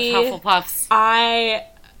guys are such Hufflepuffs.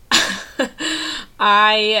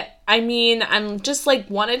 I mean, I'm just, like,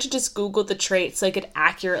 wanted to just Google the traits so I could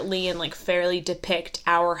accurately and, like, fairly depict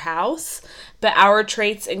our house. But our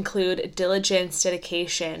traits include diligence,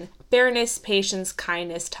 dedication, fairness, patience,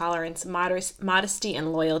 kindness, tolerance, modesty,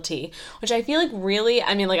 and loyalty. Which I feel like really,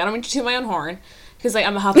 I mean, like, I don't mean to toot my own horn, because, like,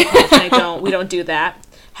 I'm a Hufflepuff and we don't do that.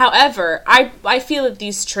 However, I feel that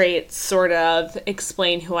these traits sort of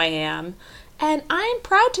explain who I am. And I'm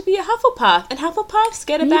proud to be a Hufflepuff. And Hufflepuffs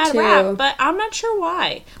get a bad rap, but I'm not sure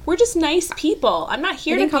why. We're just nice people. I'm not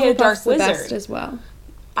here to be a dark wizard. The best as well.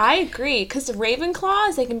 I agree, because the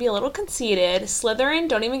Ravenclaws, they can be a little conceited. Slytherin,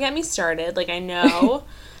 don't even get me started. Like, I know.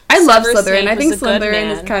 I love Slytherin. I think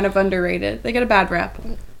Slytherin is kind of underrated. They get a bad rap.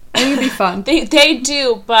 I think it'd be fun. They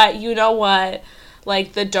do, but you know what?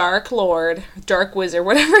 Like, the Dark Lord, Dark Wizard,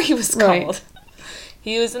 whatever he was called.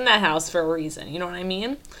 He was in that house for a reason, you know what I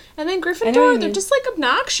mean? And then I know what Gryffindor, you they're mean. just, like,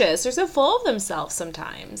 obnoxious. They're so full of themselves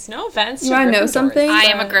sometimes. No offense to You wanna know Gryffindors, something? I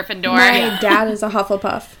am a but- Gryffindor. My dad is a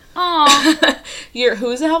Hufflepuff. Aw,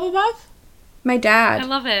 Who's a Hufflepuff? My dad. I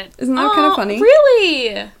love it. Isn't that kind of funny?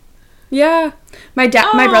 Really? Yeah. My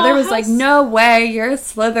brother was how like, s- "No way, you're a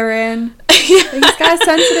Slytherin." But he's got a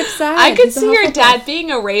sensitive side. I could He's a see your Hufflepuff. dad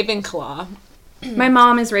being a Ravenclaw. My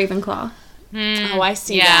mom is Ravenclaw. Hmm, Oh, I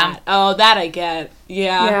see yeah. that. Oh, that I get.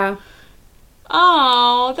 Yeah. Yeah.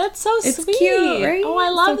 Oh, that's so It's sweet. cute, right? Oh, I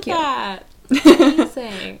So love cute. that.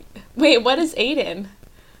 Amazing. Wait, what is Aiden?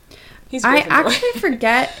 He's I Gryffindor. actually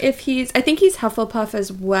forget if I think he's Hufflepuff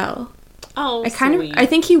as well. Oh, I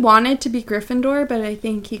think he wanted to be Gryffindor, but I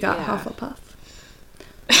think he got Yeah. Hufflepuff.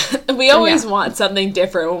 we always yeah. want something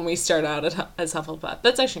different when we start out as Hufflepuff.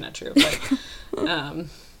 That's actually not true, but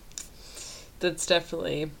that's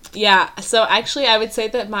definitely So actually, I would say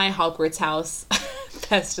that my Hogwarts house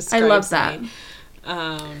best describes love that. me.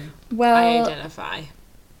 I Well, identify.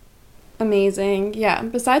 amazing. Yeah.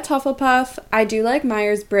 Besides Hufflepuff, I do like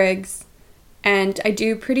Myers-Briggs, and I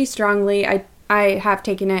do pretty strongly. I have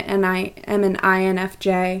taken it, and I am an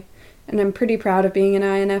INFJ, and I'm pretty proud of being an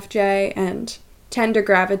INFJ, and tend to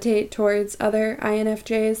gravitate towards other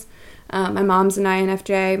INFJs. My mom's an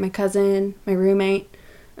INFJ, my cousin, my roommate.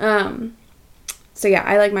 So yeah,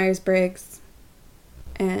 I like Myers-Briggs,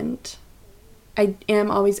 and I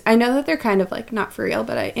know that they're kind of like not for real,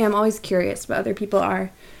 but I am always curious what other people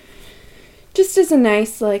are. Just as a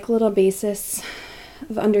nice like little basis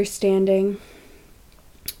of understanding.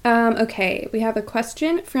 Okay, we have a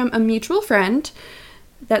question from a mutual friend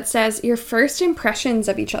that says your first impressions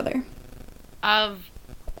of each other. Of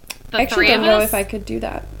the I actually three don't of know us, if I could do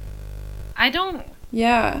that. I don't.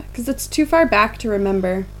 Yeah, because it's too far back to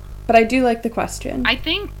remember. But I do like the question. I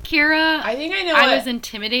think Kira. I think I know. I was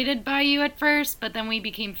intimidated by you at first, but then we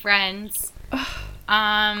became friends.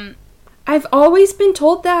 I've always been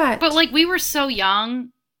told that. But like we were so young.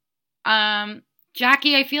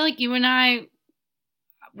 Jackie, I feel like you and I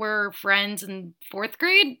were friends in 4th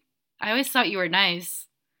grade. I always thought you were nice.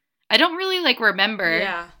 I don't really like remember,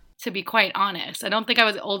 Yeah. to be quite honest. I don't think I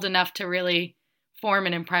was old enough to really form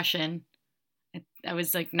an impression. I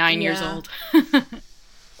was like 9 years Yeah. old.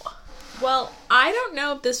 Well, I don't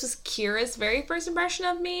know if this was Kira's very first impression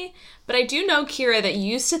of me, but I do know, Kira, that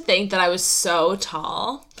you used to think that I was so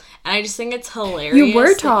tall. And I just think it's hilarious. You were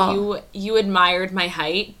that tall. You admired my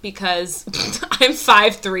height because I'm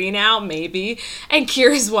 5'3" now, maybe. And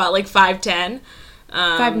Kira's what, like 5'10"?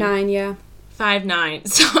 5'9", yeah. 5'9".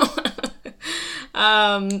 So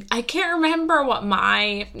I can't remember what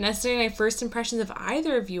necessarily my first impressions of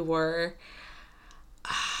either of you were.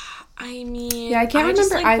 I mean, Yeah, I can't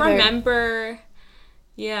just, remember either. remember.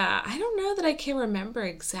 Yeah, I don't know that I can remember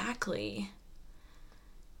exactly.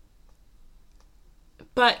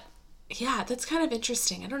 But yeah, that's kind of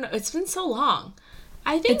interesting. I don't know. It's been so long.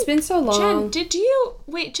 I think It's been so long. Jen, did you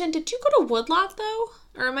go to Woodlock though,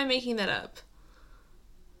 or am I making that up?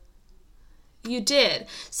 You did.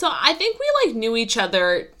 So I think we like knew each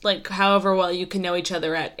other like however well you can know each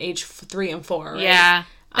other at age 3 and 4. Right? Yeah.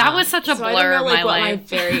 That was such a So I blur don't know, of my what life.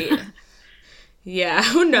 very. Yeah,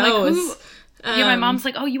 who knows? Yeah, my mom's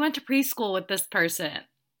like, "Oh, you went to preschool with this person."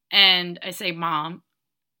 And I say, "Mom,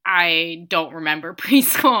 I don't remember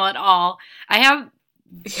preschool at all. I have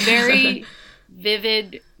very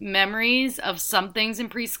vivid memories of some things in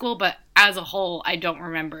preschool, but as a whole, I don't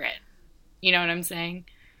remember it." You know what I'm saying?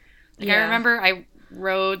 Like, I Yeah. remember I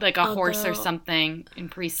rode like a horse or Although- something in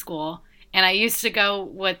preschool. And I used to go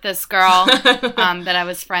with this girl that I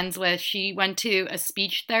was friends with. She went to a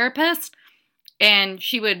speech therapist, and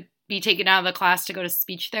she would be taken out of the class to go to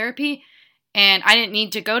speech therapy. And I didn't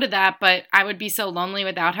need to go to that, but I would be so lonely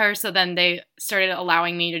without her. So then they started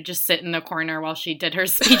allowing me to just sit in the corner while she did her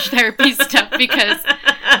speech therapy stuff because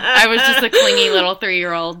I was just a clingy little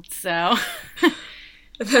 3-year-old. So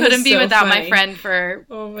couldn't be so without my funny. friend for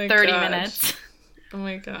Oh my 30 gosh. minutes. Oh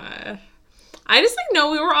my god. I just like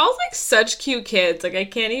no, we were all like such cute kids. Like I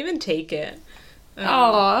can't even take it.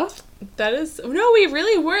 Aw. That is no, we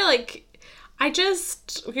really were like.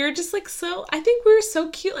 We were just like so. I think we were so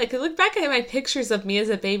cute. Like I look back at my pictures of me as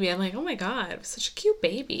a baby, I'm like, oh my god, I was such a cute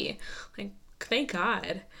baby. Like thank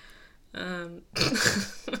God.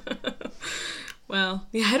 Well,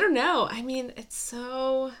 yeah, I don't know. I mean, it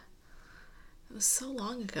was so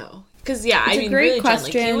long ago. Because yeah, It's I a mean, great really, Jen, like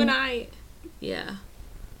question. you and I, yeah.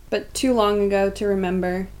 But too long ago to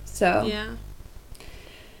remember. So Yeah. But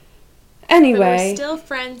anyway, we're still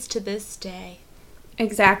friends to this day.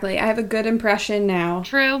 exactly. I have a good impression now.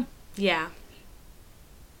 True. Yeah.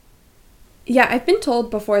 Yeah, I've been told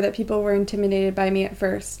before that people were intimidated by me at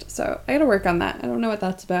first, so I gotta work on that. I don't know what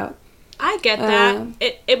that's about. I get that.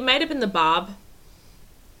 It might have been the bob.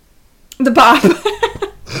 The bob.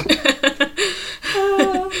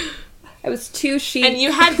 I was too chic. And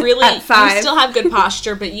you had really, at 5. you still have good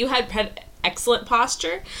posture, but you had excellent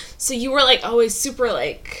posture. So you were like always super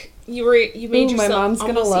like, you made yourself my mom's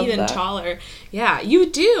gonna almost love even that. taller. Yeah, you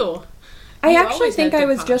do. I You actually always think had I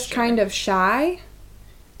good was just posture. kind of shy.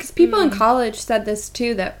 Because people in college said this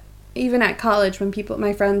too, that even at college when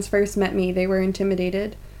my friends first met me, they were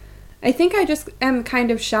intimidated. I think I just am kind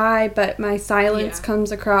of shy, but my silence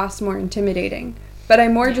comes across more intimidating. But I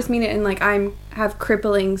more just mean it in like I have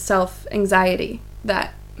crippling self-anxiety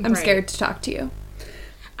that I'm scared to talk to you.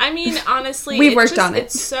 I mean, honestly, We've worked on it.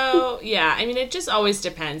 It's so, yeah, I mean, it just always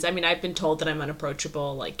depends. I mean, I've been told that I'm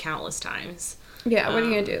unapproachable, like, countless times. Yeah, what are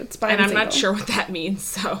you going to do? It's And I'm not sure what that means,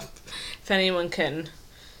 so if anyone can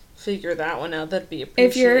figure that one out, that'd be appreciated.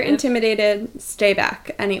 If you're intimidated, stay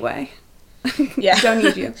back anyway. Yeah. Don't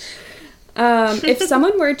need you. If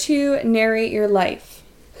someone were to narrate your life,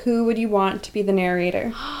 who would you want to be the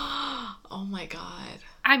narrator? Oh my god.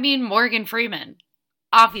 I mean, Morgan Freeman,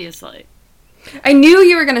 obviously. I knew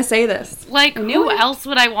you were going to say this. Like, who else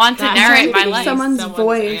would I want to That's narrate my trying to life? think someone's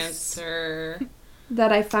voice. Answer.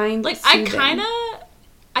 That I find Like, soothing.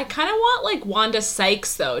 I kind of want, like, Wanda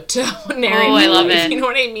Sykes, though, to narrate Oh, my I love life. it. You know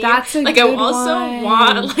what I mean? That's a like, good I also one.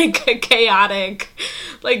 want, like, a chaotic,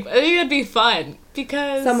 like, I think that'd be fun,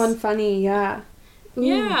 because... Someone funny, yeah. Ooh.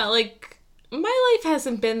 Yeah, like, my life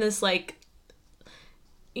hasn't been this, like,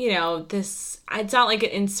 you know, this... It's not, like, an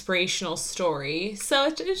inspirational story, so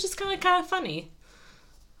it's just kind of funny.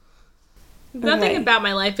 Nothing about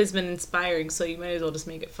my life has been inspiring, so you might as well just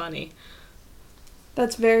make it funny.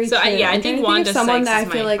 That's very So, true. I I'm think trying to Wanda of someone Sykes that I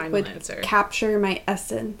is feel my like final would answer. capture my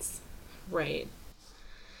essence. Right.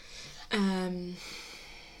 I'm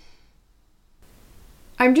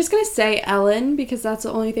just going to say Ellen because that's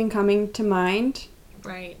the only thing coming to mind.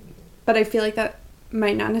 Right. But I feel like that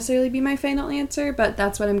might not necessarily be my final answer, but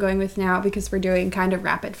that's what I'm going with now because we're doing kind of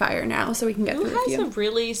rapid fire now, so we can get Who through a has few. a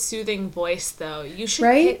really soothing voice, though? You should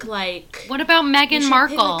Right? pick, like... What about you Meghan should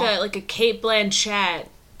Markle? pick, like a Kate Blanchett.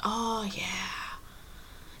 Oh, yeah.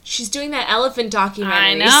 She's doing that elephant documentary.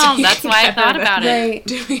 I know, so you that's can why I get her thought to about it. Right.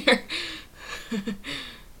 do her-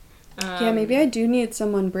 Yeah, maybe I do need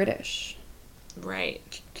someone British.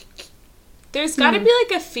 Right. There's got to be,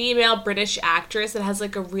 like, a female British actress that has,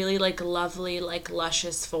 like, a really, like, lovely, like,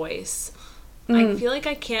 luscious voice. I feel like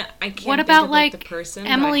I can't What think about, of, like, the like, person,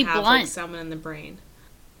 Emily but I have, Blunt? like, someone in the brain.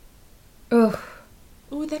 Ugh.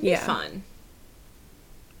 Ooh, that'd be fun.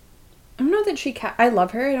 I don't know that she I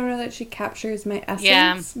love her. I don't know that she captures my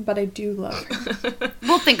essence, but I do love her.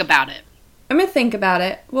 We'll think about it. I'm going to think about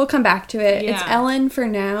it. We'll come back to it. It's Yeah. Ellen for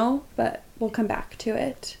now, but we'll come back to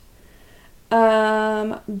it.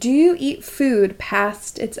 Do you eat food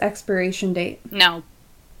past its expiration date? No,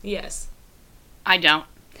 Yes. I don't.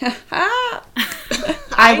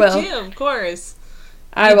 I will. do, of course.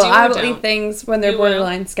 I You will. do or I will don't? eat things when they're You will?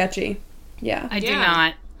 borderline sketchy. Yeah. I do Yeah.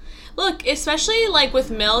 not. Look, especially, like, with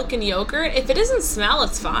milk and yogurt, if it doesn't smell,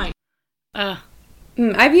 it's fine. Ugh.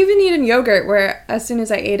 I've even eaten yogurt where as soon as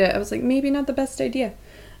I ate it, I was like, maybe not the best idea.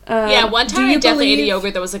 Yeah, one do time you I definitely ate a believe-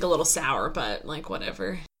 yogurt that was, like, a little sour, but, like,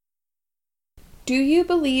 whatever. Do you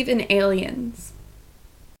believe in aliens?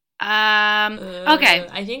 Okay.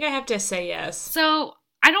 I think I have to say yes. So,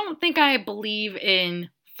 I don't think I believe in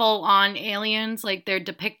full-on aliens like they're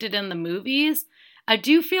depicted in the movies. I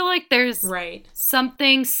do feel like there's Right.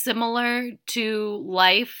 something similar to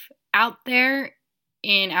life out there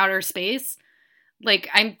in outer space. Like,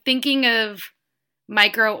 I'm thinking of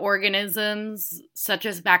microorganisms such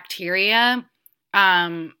as bacteria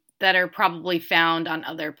that are probably found on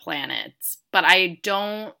other planets. But I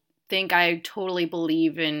don't think I totally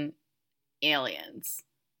believe in aliens,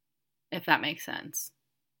 if that makes sense.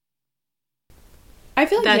 I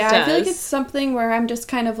feel like, That I feel like does. it's something where I'm just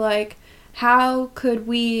kind of like, how could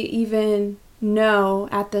we even know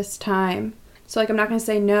at this time? So, like, I'm not going to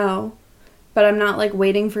say no, but I'm not, like,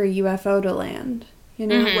 waiting for a UFO to land, you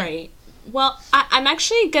know? Right. Well, I'm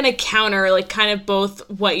actually going to counter, like, kind of both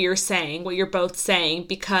what you're saying, what you're both saying,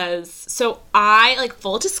 because, so I, like,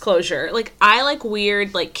 full disclosure, like, I like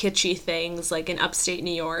weird, like, kitschy things, like, in upstate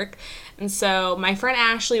New York, and so my friend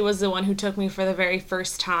Ashley was the one who took me for the very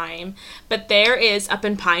first time, but there is, up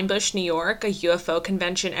in Pine Bush, New York, a UFO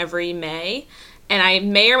convention every May, and I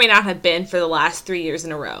may or may not have been for the last 3 years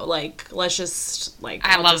in a row. Like, let's just, like,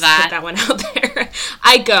 I I'll love just that. put that one out there.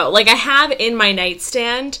 I go. Like, I have in my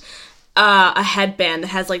nightstand a headband that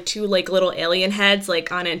has like two like little alien heads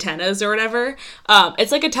like on antennas or whatever.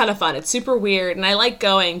 It's like a ton of fun. It's super weird, and I like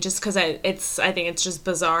going just because I think it's just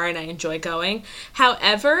bizarre and I enjoy going.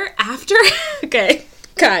 However, after okay,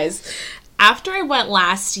 guys, after I went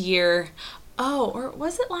last year, or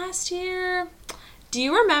was it last year? Do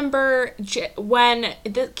you remember when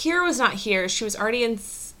Kira was not here? She was already in.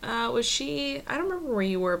 Was she? I don't remember where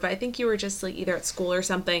you were, but I think you were just like either at school or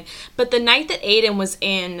something. But the night that Aiden was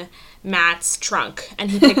in Matt's trunk and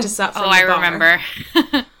he picked us up from the bar. I remember.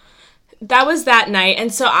 That was that night.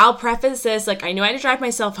 And so I'll preface this, like, I knew I had to drive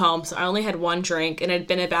myself home, so I only had one drink, and it had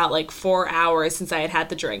been about like 4 hours since I had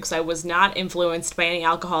the drink. So I was not influenced by any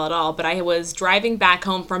alcohol at all. But I was driving back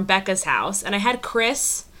home from Becca's house, and I had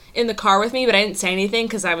Chris in the car with me, but I didn't say anything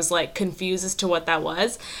because I was like confused as to what that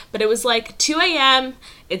was. But it was like 2 a.m.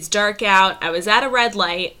 It's dark out. I was at a red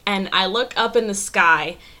light, and I look up in the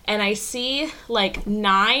sky, and I see like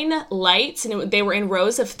 9 lights, and they were in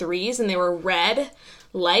rows of 3s, and they were red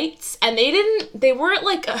lights, and they weren't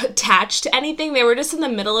like attached to anything. They were just in the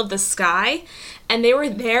middle of the sky, and they were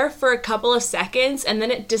there for a couple of seconds, and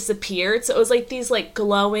then it disappeared. So it was like these like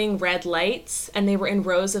glowing red lights, and they were in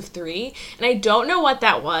rows of 3, and I don't know what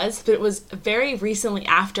that was, but it was very recently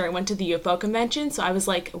after I went to the UFO convention. So I was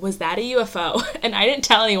like, was that a UFO? And I didn't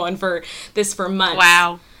tell anyone for months.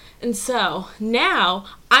 Wow. And so now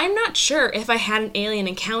I'm not sure if I had an alien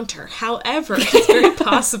encounter. However, it's very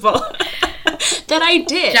possible that I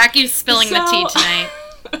did. Jackie's spilling the tea tonight.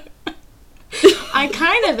 I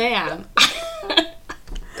kind of am.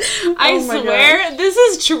 I swear, gosh. This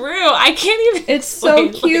is true. I can't even. It's so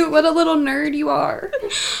cute. Like, what a little nerd you are.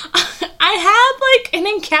 I had like an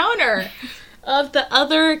encounter of the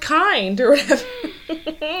other kind or whatever.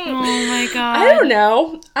 Oh my god. I don't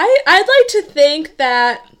know. I'd like to think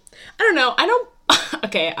that. I don't know.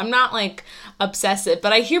 Okay, I'm not like obsessive,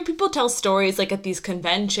 but I hear people tell stories like at these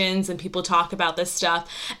conventions, and people talk about this stuff,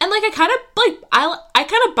 and like I kind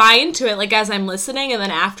of buy into it like as I'm listening, and then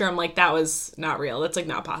after I'm like, that was not real. That's like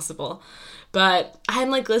not possible. But I'm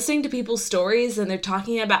like listening to people's stories, and they're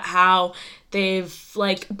talking about how they're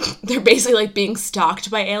basically like being stalked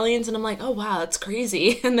by aliens, and I'm like, oh wow, that's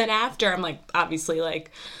crazy. And then after I'm like, obviously like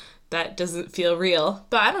that doesn't feel real.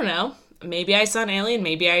 But I don't know. Maybe I saw an alien.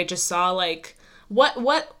 Maybe I just saw like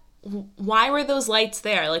why were those lights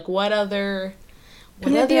there? Like what other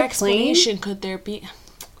explanation could there be?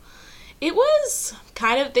 It was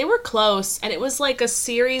they were close, and it was like a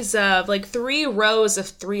series of like 3 rows of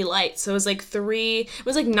 3 lights. So it was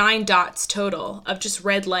like 9 dots total of just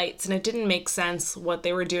red lights, and it didn't make sense what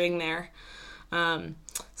they were doing there.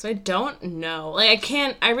 So I don't know. Like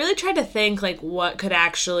I really tried to think like what could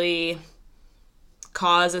actually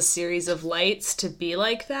cause a series of lights to be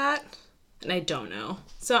like that, and I don't know.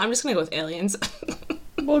 So I'm just gonna go with aliens.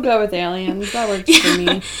 We'll go with aliens. That works for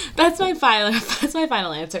me. That's my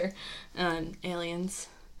final answer on aliens.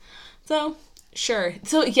 So sure.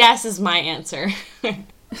 So yes is my answer.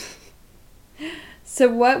 So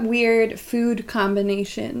what weird food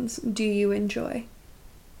combinations do you enjoy?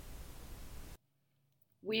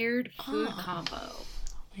 Weird food combo.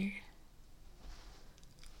 Weird.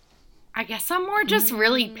 I guess I'm more just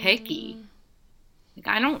really picky. Like,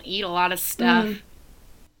 I don't eat a lot of stuff.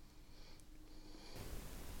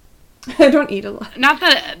 I don't eat a lot. Not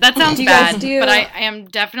that sounds bad, but I am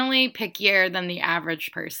definitely pickier than the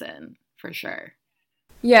average person, for sure.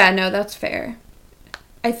 Yeah, no, that's fair.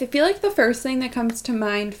 I feel like the first thing that comes to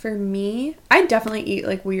mind for me, I definitely eat,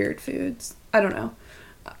 like, weird foods. I don't know.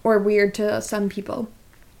 Or weird to some people.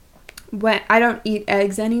 When I don't eat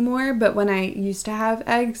eggs anymore, but when I used to have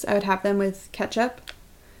eggs, I would have them with ketchup.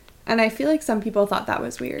 And I feel like some people thought that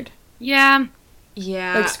was weird. Yeah.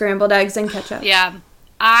 Like scrambled eggs and ketchup. Yeah.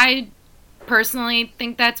 I personally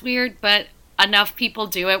think that's weird, but enough people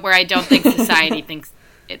do it where I don't think society thinks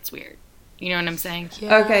it's weird. You know what I'm saying?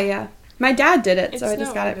 Yeah. Okay, yeah. My dad did it, so I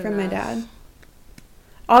just got it from my dad.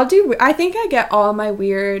 I think I get all my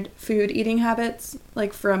weird food eating habits,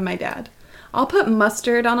 like, from my dad. I'll put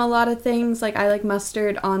mustard on a lot of things. Like, I like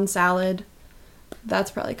mustard on salad.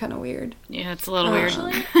 That's probably kind of weird. Yeah, it's a little weird.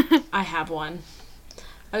 I have one.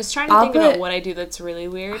 I was trying to think about what I do that's really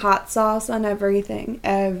weird. Hot sauce on everything.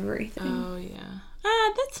 Everything. Oh, yeah.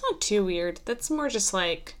 That's not too weird. That's more just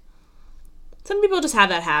like... Some people just have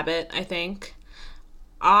that habit, I think.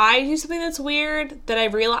 I do something that's weird that I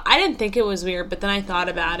realized... I didn't think it was weird, but then I thought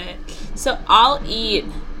about it. So I'll eat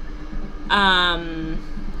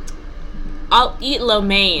lo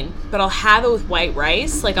mein, but I'll have it with white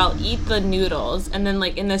rice. Like, I'll eat the noodles, and then,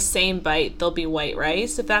 like, in the same bite, there'll be white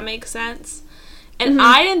rice, if that makes sense. And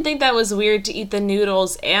I didn't think that was weird to eat the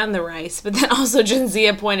noodles and the rice, but then also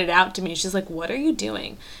Jenzia pointed out to me, she's like, what are you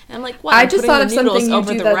doing? And I'm like, what? I just thought of something you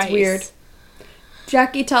do that's weird.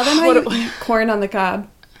 Jackie, tell them how you eat corn on the cob.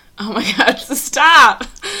 Oh my god, stop.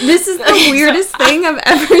 This is the weirdest thing I've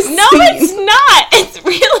ever seen. No, it's not. It's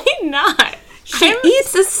really not. She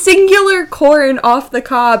eats a singular corn off the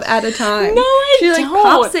cob at a time. No, she don't.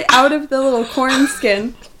 Pops it out of the little corn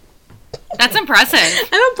skin. That's impressive. I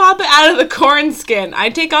don't pop it out of the corn skin. I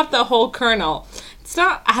take off the whole kernel. It's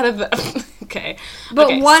not out of the... Okay.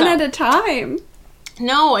 But one at a time.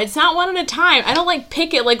 No, it's not one at a time. I don't,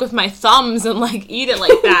 pick it, with my thumbs and, eat it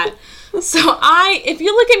like that. So if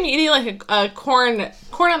you look at me eating, a corn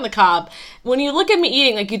on the cob, when you look at me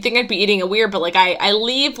eating, you'd think I'd be eating it weird, but, I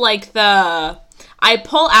leave, I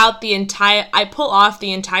pull off the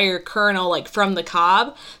entire kernel, from the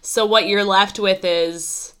cob, so what you're left with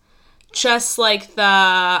is just,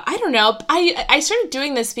 I don't know, I started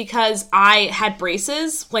doing this because I had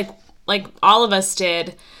braces, like all of us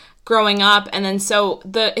did, growing up, and then so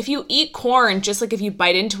if you eat corn, just if you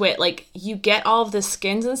bite into it, you get all of the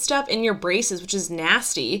skins and stuff in your braces, which is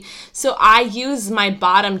nasty. So I use my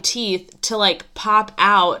bottom teeth to pop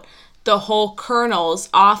out the whole kernels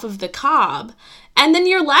off of the cob, and then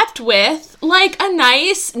you're left with a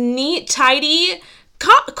nice, neat, tidy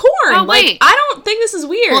corn. Oh, wait. I don't think this is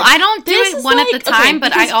weird. Well, I don't do it one at the time,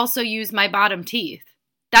 but I also use my bottom teeth.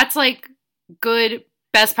 That's good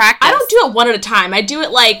best practice. I don't do it one at a time. I do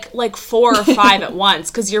it 4 or 5 at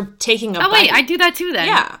once because you're taking a bite. Oh, wait, I do that too then.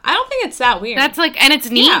 Yeah, I don't think it's that weird. That's and it's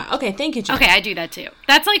neat. Yeah, okay, thank you, Jen. Okay, I do that too.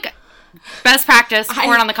 That's best practice,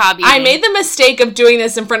 corn on the cob eating. I made the mistake of doing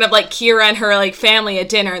this in front of Kira and her family at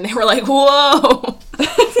dinner, and they were like, whoa,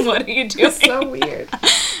 what are you doing? It's so weird.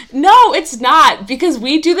 No, it's not, because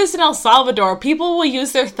we do this in El Salvador. People will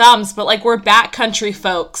use their thumbs, but we're backcountry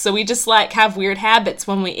folks, so we just have weird habits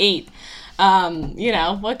when we eat.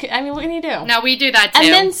 What can you do? No, we do that too.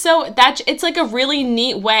 And then so it's a really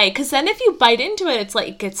neat way, because then if you bite into it, it's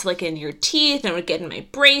it gets in your teeth, and it would get in my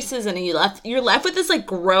braces, and you're left with this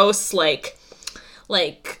gross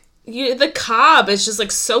the cob is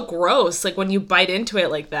just so gross when you bite into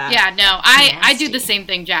it like that. Yeah, no, I do the same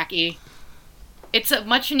thing, Jackie. It's a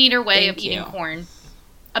much neater way of eating corn.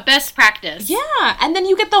 A best practice. Yeah, and then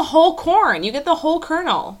you get the whole corn. You get the whole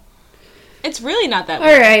kernel. It's really not that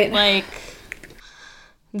weird. All right.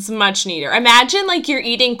 It's much neater. Imagine, you're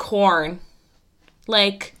eating corn,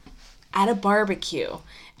 at a barbecue.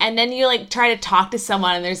 And then you, try to talk to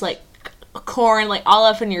someone, and there's, corn, all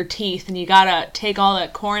up in your teeth, and you gotta take all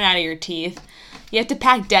that corn out of your teeth. You have to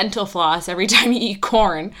pack dental floss every time you eat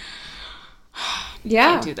corn.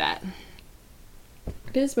 Yeah. Can't do that.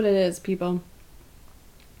 It is what it is, people.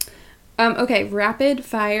 Okay, rapid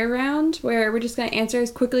fire round, where we're just going to answer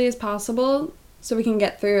as quickly as possible so we can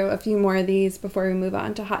get through a few more of these before we move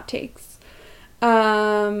on to hot takes.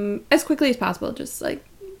 As quickly as possible, just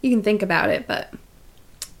you can think about it, but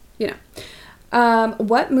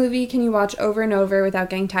what movie can you watch over and over without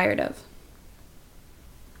getting tired of?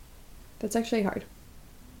 That's actually hard.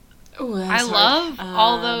 Ooh, I love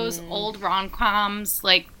all those old rom-coms,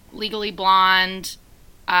 Legally Blonde.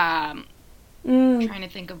 Trying to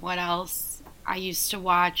think of what else. I used to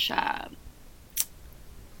watch,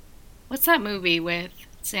 what's that movie with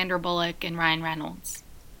Sandra Bullock and Ryan Reynolds?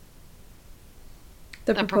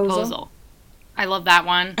 The Proposal. I love that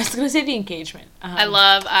one. I was going to say The Engagement. I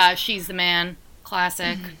love She's the Man.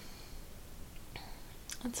 Classic.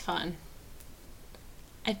 That's fun.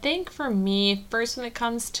 I think for me, first one that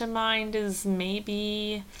comes to mind is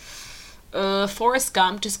maybe Forrest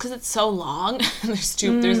Gump, just because it's so long.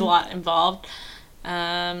 There's a lot involved.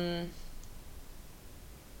 Yeah,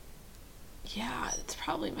 that's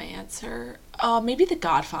probably my answer. Maybe The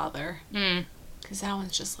Godfather. Because that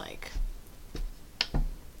one's just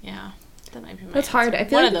yeah, that might be my That's answer. hard. I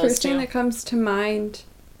feel the first thing that comes to mind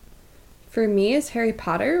for me is Harry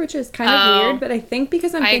Potter, which is kind of weird, but I think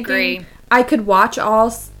because I agree. I could watch all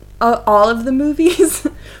of the movies,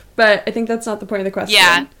 but I think that's not the point of the question.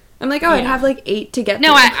 Yeah. I'm I'd have 8 to get through.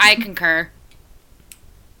 No, I concur.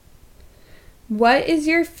 What is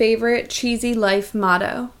your favorite cheesy life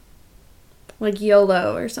motto?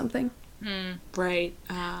 YOLO or something. Right.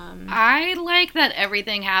 I like that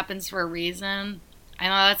everything happens for a reason. I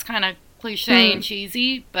know that's kind of cliche and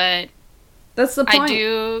cheesy, but that's the point.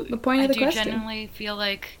 The point of the question. I do genuinely feel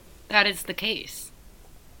like that is the case.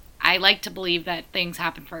 I like to believe that things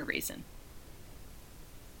happen for a reason.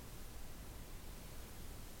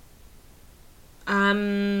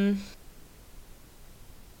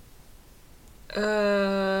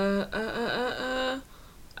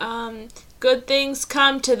 good things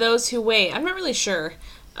come to those who wait. I'm not really sure.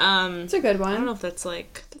 It's a good one. I don't know if that's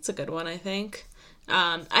a good one, I think.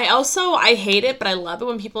 I hate it, but I love it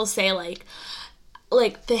when people say like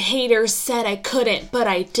the haters said I couldn't, but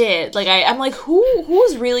I did. Like I'm like,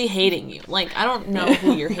 who's really hating you? Like I don't know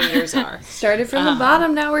who your haters are. Started from the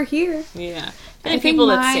bottom, now we're here. Yeah. I think people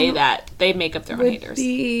that say that, they make up their own haters.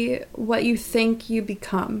 Be what you think you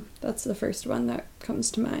become. That's the first one that comes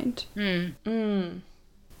to mind.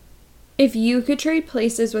 If you could trade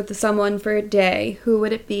places with someone for a day, who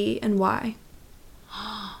would it be and why?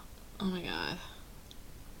 Oh my god.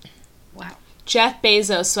 Wow. Jeff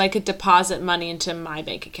Bezos, so I could deposit money into my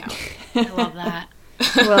bank account. I love that.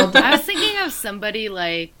 Well, I was thinking of somebody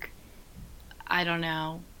like, I don't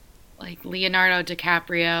know, like Leonardo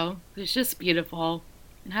DiCaprio, who's just beautiful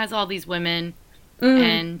and has all these women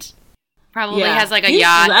and probably has like a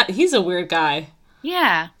yacht. He's a weird guy.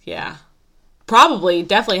 Yeah. Yeah.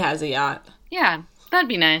 Definitely has a yacht. Yeah, that'd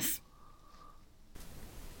be nice.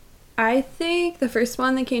 I think the first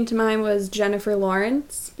one that came to mind was Jennifer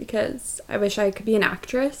Lawrence, because I wish I could be an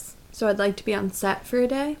actress, so I'd like to be on set for a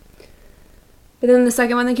day. But then the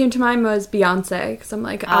second one that came to mind was Beyonce, because I'm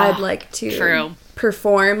like, I'd like to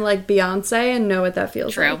perform like Beyonce and know what that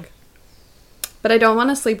feels like. But I don't want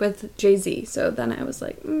to sleep with Jay-Z, so then I was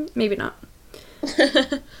like, maybe not.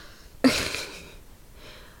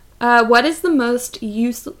 What is the most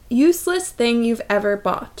useless thing you've ever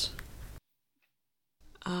bought?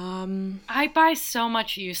 I buy so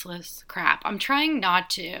much useless crap. I'm trying not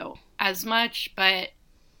to as much, but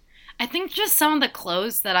I think just some of the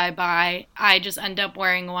clothes that I buy, I just end up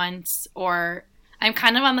wearing once, or I'm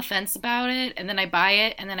kind of on the fence about it, and then I buy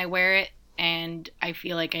it, and then I wear it, and I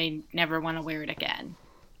feel like I never want to wear it again.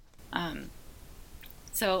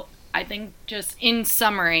 So I think just in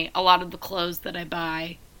summary, a lot of the clothes that I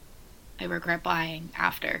buy, I regret buying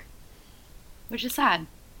after, which is sad.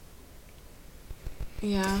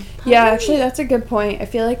 Yeah. Yeah, actually, that's a good point. I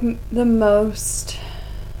feel like the most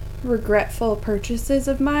regretful purchases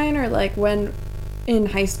of mine are like when in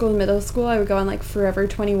high school and middle school I would go on like Forever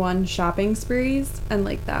 21 shopping sprees, and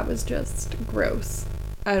like that was just gross.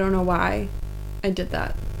 I don't know why I did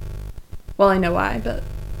that. Well, I know why, but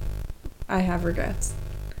I have regrets.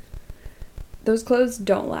 Those clothes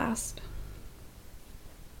don't last.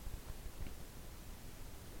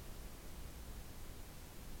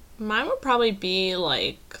 Mine would probably be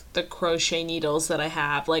like the crochet needles that I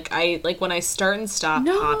have. Like when I start and stop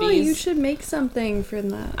hobbies. No, you should make something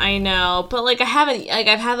from that. I know, but like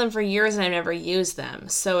I've had them for years and I've never used them.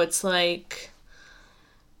 So it's like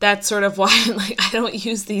that's sort of why like I don't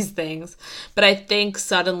use these things. But I think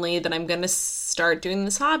suddenly that I'm gonna start doing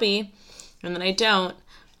this hobby, and then I don't.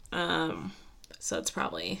 So it's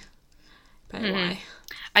probably why.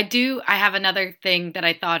 I have another thing that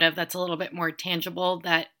I thought of that's a little bit more tangible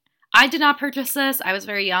that I did not purchase this. I was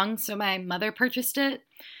very young, so my mother purchased it.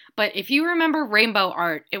 But if you remember rainbow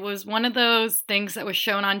art, it was one of those things that was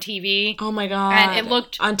shown on TV. Oh my god. And it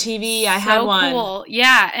looked on TV. I so had one. Cool.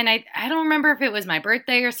 Yeah, and I don't remember if it was my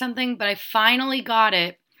birthday or something, but I finally got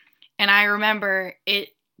it. And I remember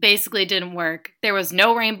it basically didn't work. There was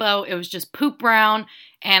no rainbow. It was just poop brown.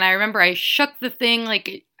 And I remember I shook the thing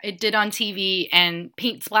like it did on TV, and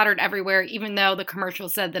paint splattered everywhere, even though the commercial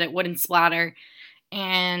said that it wouldn't splatter.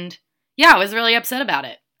 And yeah, I was really upset about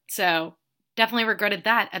it. So definitely regretted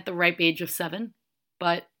that at the ripe age of 7.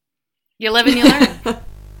 But you live and you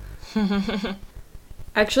learn.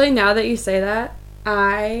 Actually, now that you say that,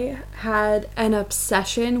 I had an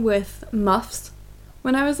obsession with muffs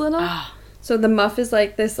when I was little. So the muff is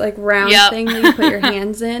like this like round thing that you put your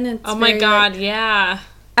hands in. And it's oh my god, yeah.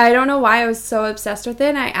 I don't know why I was so obsessed with it,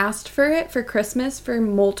 and I asked for it for Christmas for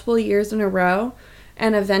multiple years in a row,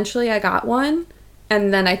 and eventually I got one,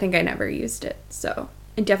 and then I think I never used it. So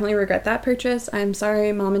I definitely regret that purchase. I'm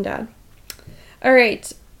sorry, Mom and Dad. All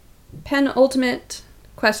right, penultimate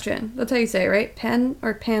question. That's how you say it, right? Pen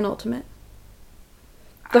or penultimate?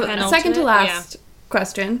 The second to last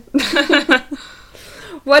question.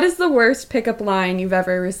 What is the worst pickup line you've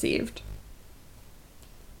ever received?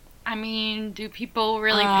 I mean, do people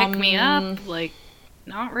really pick me up? Like,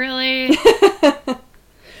 not really.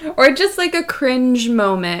 Or just like a cringe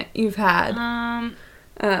moment you've had.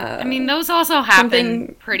 I mean, those also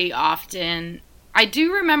happen pretty often. I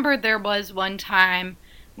do remember there was one time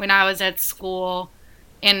when I was at school,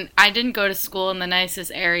 and I didn't go to school in the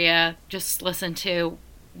nicest area, just listened to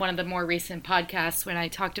one of the more recent podcasts when I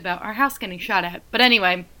talked about our house getting shot at. But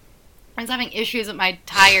anyway, I was having issues with my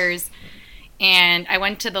tires, and I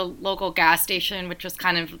went to the local gas station, which was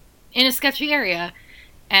kind of in a sketchy area,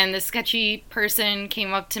 and the sketchy person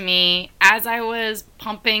came up to me as I was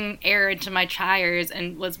pumping air into my tires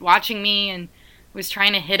and was watching me and was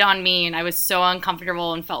trying to hit on me, and I was so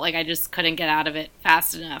uncomfortable and felt like I just couldn't get out of it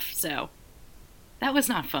fast enough. So that was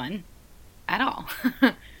not fun at all.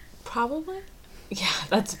 Probably. Yeah,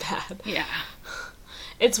 that's bad. Yeah.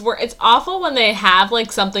 It's awful when they have,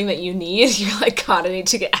 like, something that you need. You're like, God, I need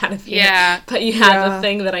to get out of here. Yeah. But you have the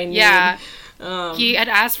thing that I need. Yeah. He had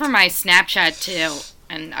asked for my Snapchat, too,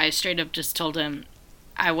 and I straight up just told him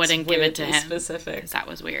I wouldn't give it to him. Specific. Because that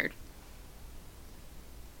was weird.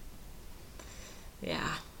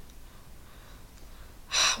 Yeah.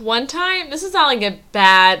 One time, this is not, like, a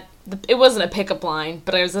bad... It wasn't a pickup line,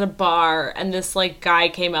 but I was at a bar, and this, like, guy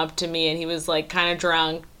came up to me, and he was, like, kind of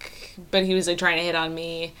drunk, but he was, like, trying to hit on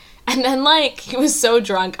me. And then, like, he was so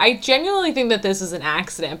drunk. I genuinely think that this was an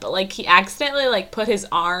accident, but, like, he accidentally, like, put his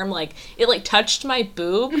arm, like, it, like, touched my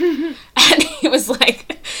boob. And he was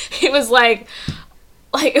like, it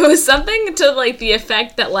was something to, like, the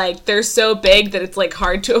effect that, like, they're so big that it's, like,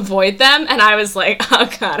 hard to avoid them. And I was like, oh,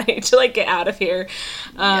 God, I need to, like, get out of here.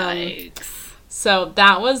 Yikes. So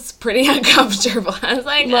that was pretty uncomfortable. I was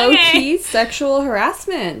like, low-key sexual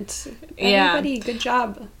harassment. Everybody, good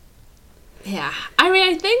job. Yeah. I mean,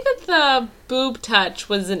 I think that the boob touch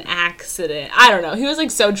was an accident. I don't know. He was, like,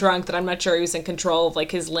 so drunk that I'm not sure he was in control of, like,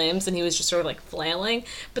 his limbs, and he was just sort of, like, flailing.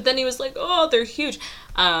 But then he was like, oh, they're huge.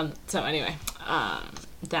 So anyway,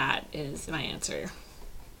 that is my answer.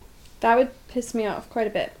 That would piss me off quite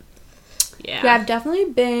a bit. Yeah. Yeah, I've definitely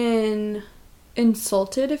been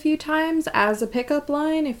insulted a few times as a pickup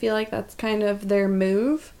line. I feel like that's kind of their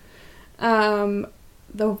move.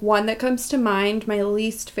 The one that comes to mind,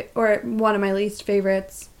 one of my least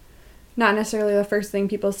favorites, not necessarily the first thing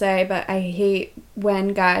people say, but I hate when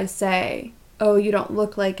guys say, oh, you don't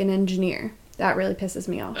look like an engineer. That really pisses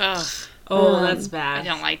me off. Ugh. Oh, that's bad. I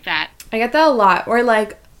don't like that. I get that a lot. Or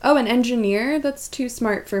like, oh, an engineer? That's too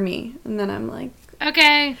smart for me. And then I'm like,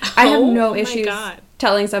 okay. I have no issues God.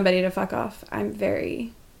 telling somebody to fuck off. I'm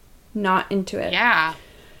very not into it. Yeah.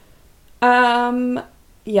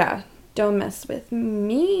 Yeah. Don't mess with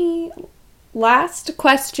me. Last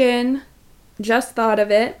question. Just thought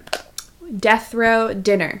of it. Death row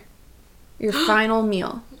dinner. Your final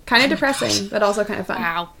meal. Kind of depressing, but also kind of fun.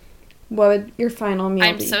 Wow. What would your final meal be?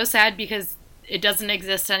 I'm so sad because it doesn't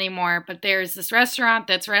exist anymore, but there's this restaurant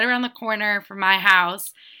that's right around the corner from my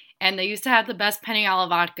house, and they used to have the best penne alla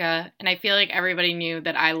vodka, and I feel like everybody knew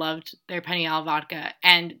that I loved their penne alla vodka,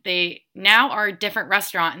 and they now are a different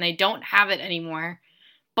restaurant, and they don't have it anymore,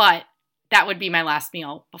 but that would be my last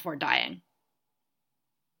meal before dying.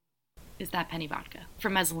 Is that penny vodka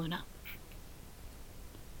from Mezzaluna.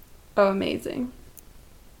 Oh, amazing.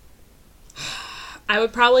 I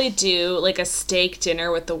would probably do, like, a steak dinner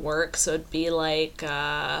with the work, so it'd be like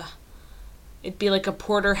a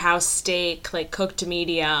porterhouse steak, like, cooked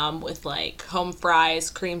medium with, like, home fries,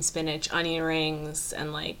 cream spinach, onion rings,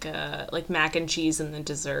 and, like mac and cheese in the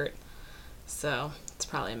dessert. So, it's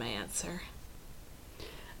probably my answer.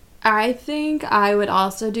 I think I would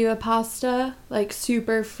also do a pasta, like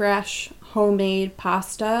super fresh, homemade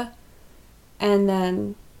pasta, and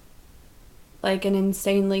then like an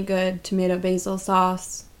insanely good tomato basil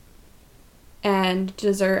sauce. And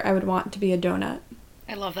dessert, I would want to be a donut.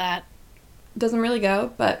 I love that. Doesn't really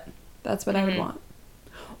go, but that's what I would want.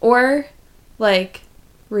 Or like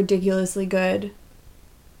ridiculously good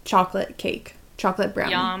chocolate cake, chocolate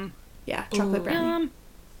brownie. Yum. Yeah, chocolate brownie. Yum.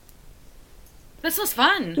 This was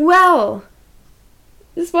fun. Well,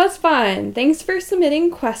 this was fun. Thanks for submitting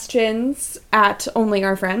questions at Only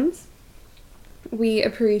Our Friends. We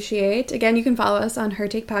appreciate. Again, you can follow us on Her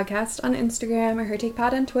Take Podcast on Instagram or Her Take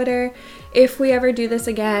Pod on Twitter. If we ever do this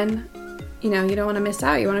again, you know, you don't want to miss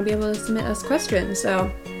out. You want to be able to submit us questions.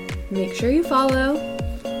 So make sure you follow.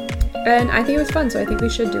 And I think it was fun, so I think we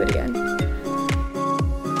should do it again.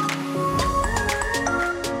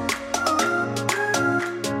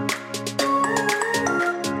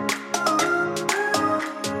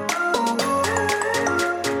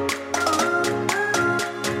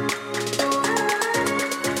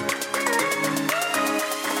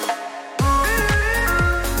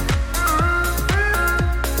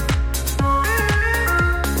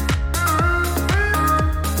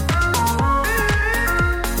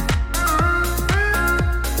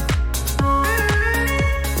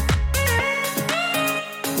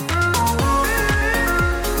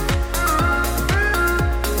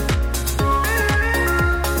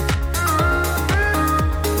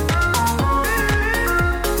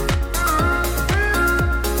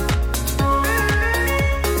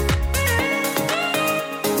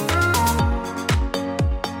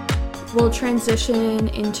 we'll transition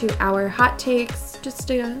into our hot takes,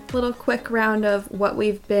 just a little quick round of what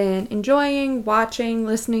we've been enjoying, watching,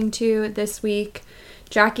 listening to this week.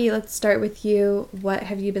 Jackie, let's start with you. What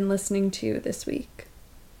have you been listening to this week?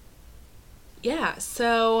 Yeah,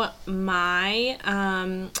 so my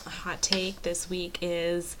hot take this week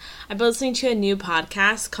is I've been listening to a new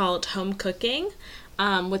podcast called Home Cooking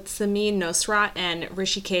with Samin Nosrat and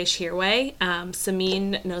Rishikesh Hirway.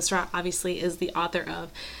 Samin Nosrat obviously is the author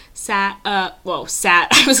of I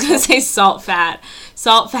was going to say Salt, Fat,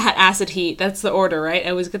 Acid, Heat. That's the order, right? I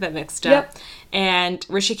always get that mixed up. Yep. And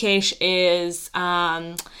Rishikesh is,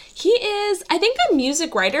 he is, I think, a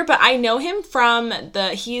music writer, but I know him from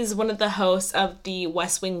he's one of the hosts of the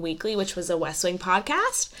West Wing Weekly, which was a West Wing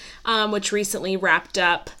podcast, which recently wrapped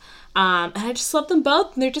up. And I just love them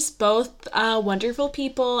both. And they're just both wonderful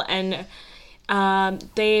people. And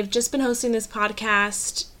they've just been hosting this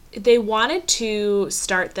podcast. They wanted to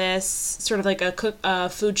start this sort of like a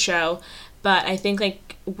food show, but I think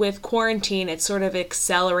like with quarantine, it sort of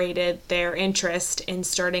accelerated their interest in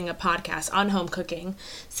starting a podcast on home cooking,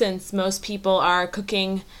 since most people are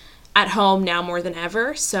cooking at home now more than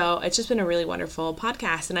ever. So it's just been a really wonderful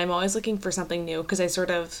podcast, and I'm always looking for something new because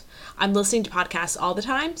I'm listening to podcasts all the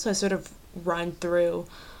time, so I sort of run through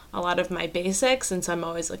a lot of my basics, and so I'm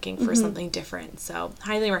always looking for something different. So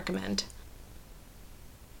highly recommend.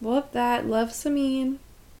 Love that. Love Samin.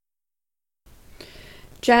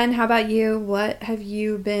 Jen, how about you? What have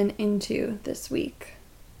you been into this week?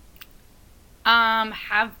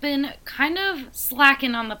 Have been kind of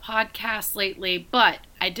slacking on the podcast lately, but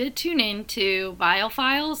I did tune in to Viall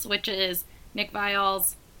Files, which is Nick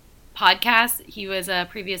Viall's podcast. He was a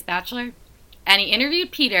previous Bachelor, and he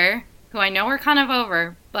interviewed Peter, who I know we're kind of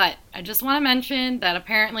over, but I just want to mention that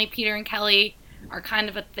apparently Peter and Kelly are kind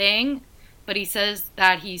of a thing, but he says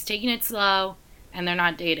that he's taking it slow and they're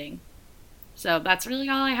not dating. So that's really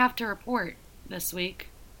all I have to report this week.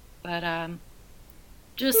 But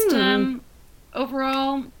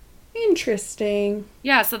overall, interesting.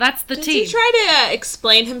 Yeah, so that's the Did tea. he try to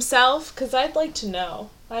explain himself? Because I'd like to know.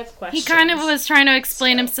 I have questions. He kind of was trying to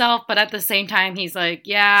explain himself, but at the same time, he's like,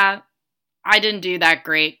 yeah, I didn't do that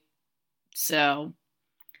great. So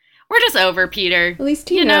we're just over Peter. At least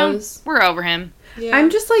he knows. We're over him. Yeah. I'm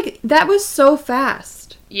just like, that was so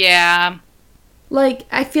fast. Yeah. Like,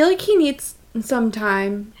 I feel like he needs some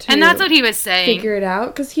time to and that's what he was saying. Figure it out,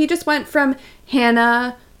 because he just went from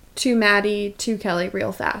Hannah to Maddie to Kelly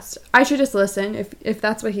real fast. I should just listen. If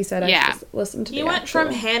that's what he said, I should just listen to He went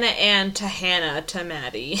from Hannah Ann to Hannah to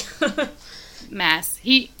Maddie. Mess.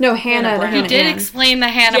 Hannah He did explain the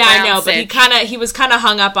Hannah Brown I know, sitch. but he was kind of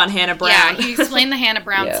hung up on Hannah Brown. Yeah, he explained the Hannah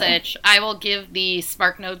Brown sitch. I will give the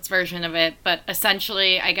Spark Notes version of it, but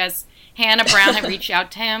essentially, I guess Hannah Brown had reached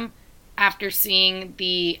out to him after seeing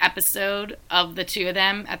the episode of the two of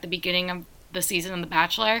them at the beginning of the season of The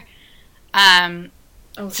Bachelor.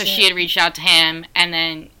 So she had reached out to him, and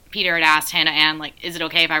then Peter had asked Hannah Ann, like, is it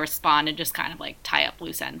okay if I respond, and just kind of, like, tie up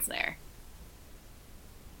loose ends there.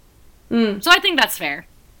 So I think that's fair.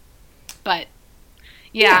 But,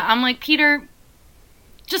 yeah, I'm like, Peter,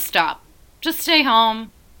 just stop. Just stay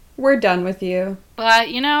home. We're done with you. But,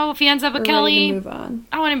 if he ends up with Kelly, ready to move on.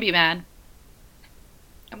 I wouldn't be mad.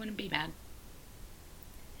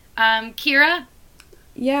 Kira?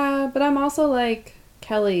 Yeah, but I'm also like,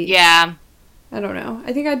 Kelly. Yeah. I don't know.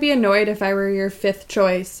 I think I'd be annoyed if I were your fifth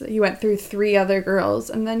choice. You went through 3 other girls,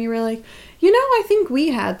 and then you were like, I think we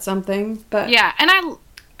had something. But yeah, and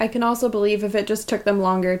I can also believe if it just took them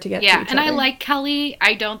longer to get to each other. I like Kelly.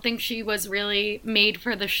 I don't think she was really made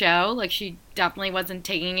for the show. Like, she definitely wasn't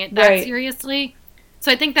taking it that seriously.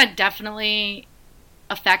 So I think that definitely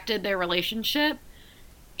affected their relationship.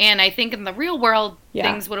 And I think in the real world,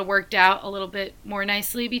 things would have worked out a little bit more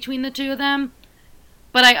nicely between the two of them.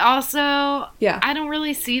 But I also, I don't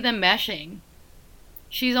really see them meshing.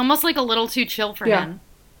 She's almost like a little too chill for him.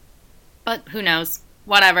 But who knows?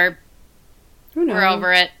 Whatever. Who knows? We're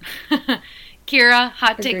over it. Kira,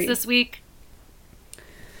 hot takes this week?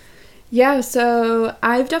 Yeah, so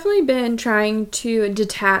I've definitely been trying to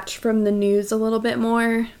detach from the news a little bit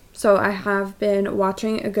more. So I have been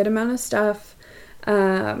watching a good amount of stuff.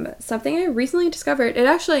 Something I recently discovered,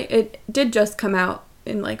 it did just come out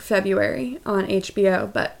in like February on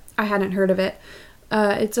HBO, but I hadn't heard of it.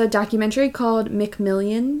 It's a documentary called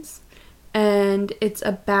McMillions, and it's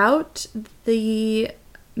about the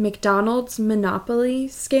McDonald's Monopoly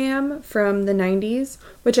scam from the 90s,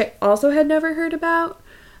 which I also had never heard about.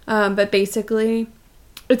 But basically,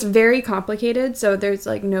 it's very complicated, so there's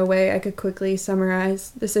like no way I could quickly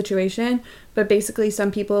summarize the situation. But basically,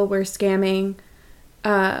 some people were scamming,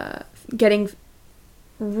 getting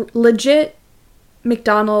legit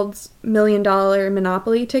McDonald's $1 million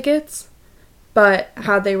Monopoly tickets, but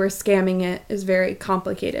how they were scamming it is very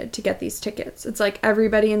complicated to get these tickets. It's like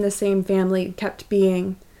everybody in the same family kept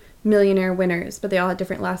being millionaire winners, but they all had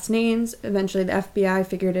different last names. Eventually the FBI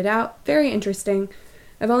figured it out. Very interesting.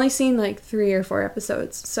 I've only seen like 3 or 4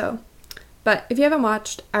 episodes, so. But if you haven't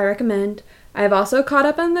watched, I recommend. I have also caught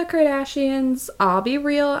up on the Kardashians. I'll be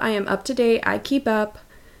real, I am up to date. I keep up.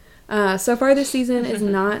 So far this season is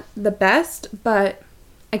not the best, but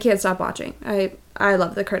I can't stop watching. I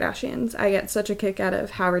love the Kardashians. I get such a kick out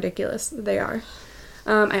of how ridiculous they are.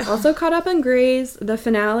 I also caught up on Grey's. The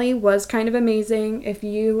finale was kind of amazing. If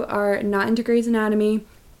you are not into Grey's Anatomy,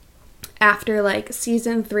 after like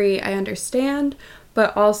season 3, I understand,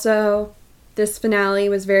 but also this finale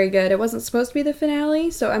was very good. It wasn't supposed to be the finale,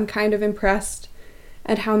 so I'm kind of impressed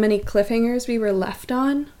at how many cliffhangers we were left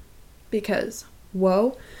on, because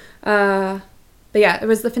whoa. But yeah, it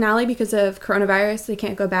was the finale because of coronavirus. They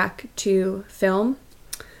can't go back to film,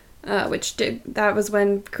 that was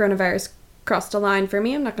when coronavirus crossed a line for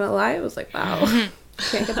me. I'm not gonna lie. It was like, wow,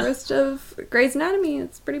 can't get the rest of Grey's Anatomy.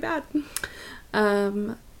 It's pretty bad.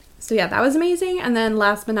 So yeah, that was amazing. And then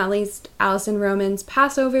last but not least, Allison Roman's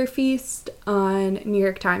Passover feast on New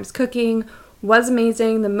York Times Cooking was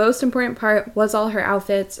amazing. The most important part was all her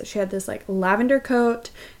outfits. She had this like lavender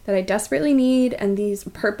coat that I desperately need, and these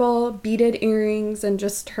purple beaded earrings, and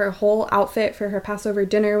just her whole outfit for her Passover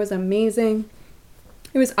dinner was amazing.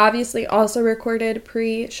 It was obviously also recorded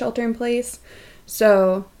pre-shelter in place,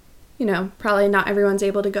 so, you know, probably not everyone's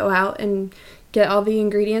able to go out and get all the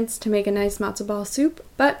ingredients to make a nice matzo ball soup,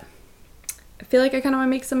 but I feel like I kind of want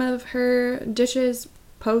to make some of her dishes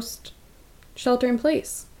post-shelter in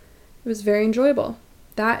place. It was very enjoyable.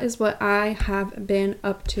 That is what I have been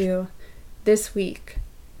up to this week.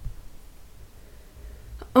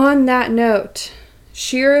 On that note,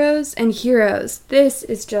 Sheroes and Heroes. This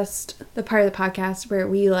is just the part of the podcast where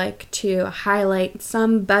we like to highlight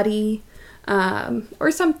somebody or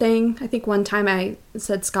something. I think one time I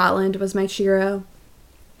said Scotland was my Shero.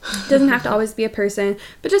 Doesn't have to always be a person,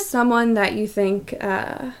 but just someone that you think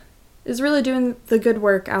is really doing the good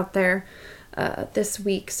work out there this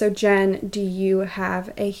week. So Jen, do you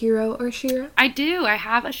have a hero or Shero? I do. I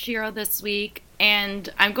have a Shero this week, and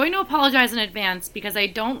I'm going to apologize in advance because I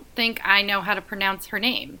don't think I know how to pronounce her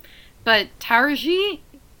name. But Taraji?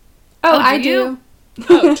 Oh, I do.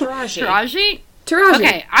 Oh, Taraji. Taraji? Taraji.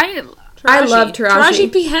 Okay, I love Taraji.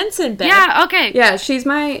 Taraji P. Henson, babe. Yeah, okay. Yeah, she's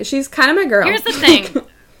kind of my girl. Here's the thing.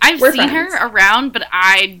 I've We're seen friends. her around, but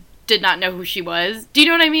I did not know who she was. Do you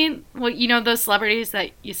know what I mean? Well, you know those celebrities that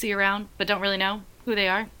you see around but don't really know who they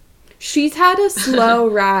are? She's had a slow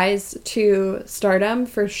rise to stardom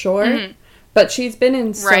for sure, but she's been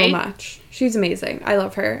in so much. She's amazing. I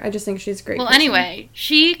love her. I just think she's a great. Well, person. anyway,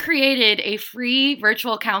 she created a free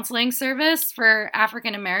virtual counseling service for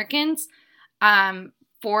African Americans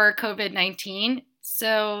for COVID-19.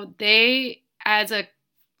 So they, as a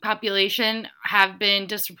population, have been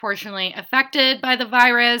disproportionately affected by the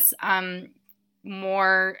virus.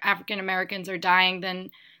 More African Americans are dying than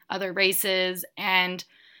other races, and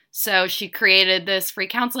so she created this free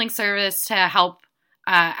counseling service to help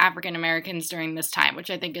African Americans during this time, which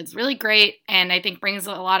I think is really great, and I think brings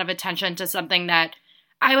a lot of attention to something that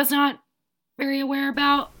I was not very aware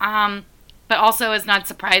about, but also is not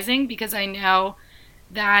surprising because I know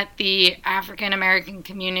that the African American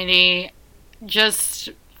community, just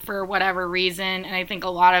for whatever reason, and I think a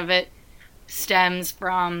lot of it stems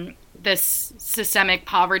from this systemic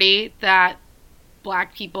poverty that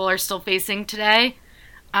Black people are still facing today.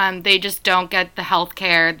 They just don't get the health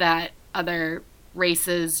care that other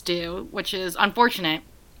races do, which is unfortunate.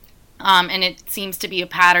 And it seems to be a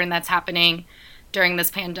pattern that's happening during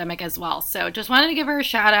this pandemic as well. So just wanted to give her a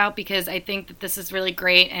shout out because I think that this is really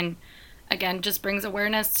great and, again, just brings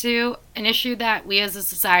awareness to an issue that we as a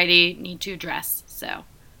society need to address. So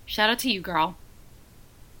shout out to you, girl.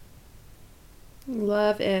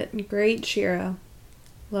 Love it. Great Shero.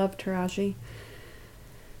 Love Taraji.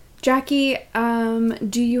 Jackie,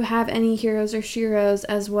 do you have any heroes or sheroes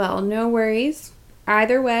as well? No worries.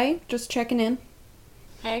 Either way, just checking in.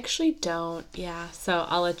 I actually don't. Yeah, so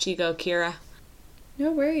I'll let you go, Kira.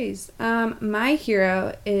 No worries. My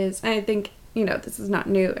hero is, I think, this is not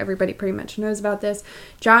new. Everybody pretty much knows about this.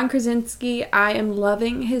 John Krasinski. I am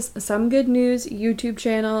loving his Some Good News YouTube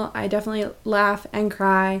channel. I definitely laugh and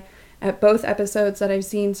cry at both episodes that I've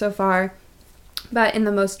seen so far. But in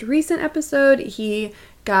the most recent episode, he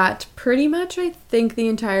got pretty much, I think, the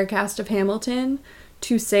entire cast of Hamilton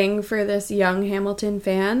to sing for this young Hamilton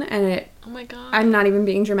fan, and it Oh my god. I'm not even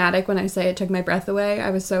being dramatic when I say it took my breath away.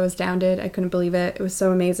 I was so astounded. I couldn't believe it. It was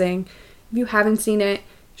so amazing. If you haven't seen it,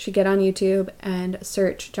 you should get on YouTube and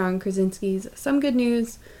search John Krasinski's Some Good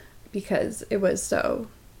News, because it was so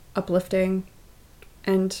uplifting.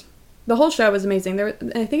 And the whole show was amazing.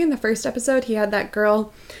 I think in the first episode, he had that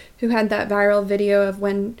girl who had that viral video of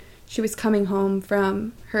when she was coming home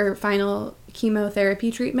from her final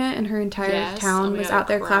chemotherapy treatment and her entire town was out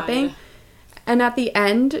there clapping. And at the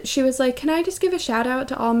end, she was like, can I just give a shout out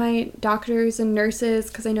to all my doctors and nurses,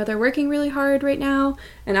 because I know they're working really hard right now.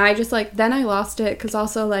 And I just like, then I lost it, because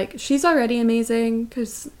also like, she's already amazing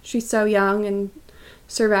because she's so young and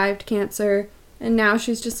survived cancer. And now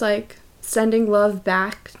she's just like sending love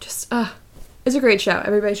back. Just, it's a great show.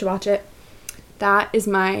 Everybody should watch it. That is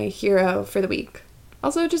my hero for the week.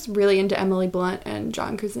 Also just really into Emily Blunt and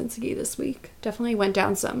John Krasinski this week. Definitely went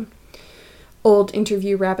down some old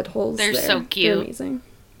interview rabbit holes. They're there. so cute. They're amazing.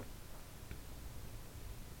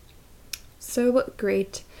 So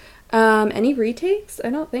great. Any retakes? I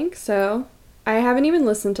don't think so. I haven't even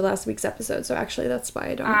listened to last week's episode, so actually that's why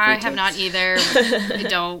I don't have retakes. I have not either. I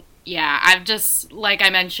don't. Yeah, I've just, like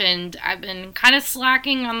I mentioned, I've been kind of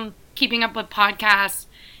slacking on keeping up with podcasts,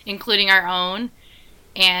 including our own.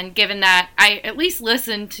 And given that I at least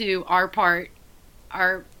listened to my part,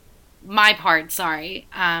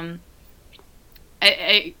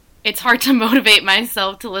 it's hard to motivate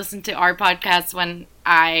myself to listen to our podcast when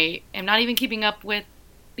I am not even keeping up with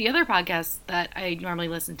the other podcasts that I normally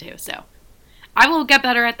listen to. So I will get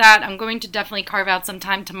better at that. I'm going to definitely carve out some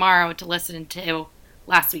time tomorrow to listen to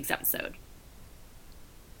last week's episode.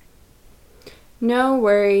 No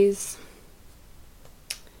worries.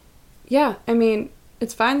 Yeah, I mean,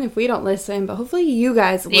 it's fine if we don't listen, but hopefully you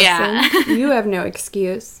guys listen. Yeah. You have no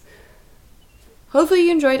excuse. Hopefully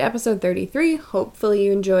you enjoyed episode 33. Hopefully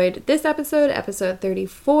you enjoyed this episode, episode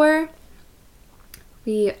 34.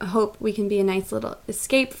 We hope we can be a nice little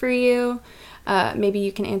escape for you. Maybe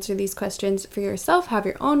you can answer these questions for yourself, have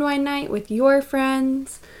your own wine night with your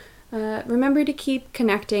friends. Remember to keep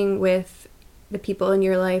connecting with the people in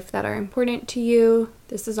your life that are important to you.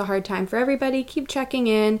 This is a hard time for everybody. Keep checking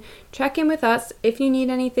in. Check in with us. If you need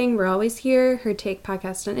anything, we're always here. Her Take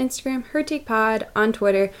Podcast on Instagram, Her Take Pod on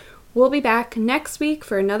Twitter. We'll be back next week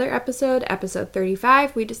for another episode, episode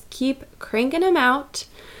 35. We just keep cranking them out.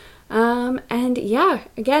 And yeah,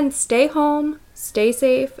 again, stay home, stay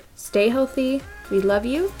safe, stay healthy. We love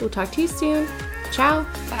you. We'll talk to you soon. Ciao.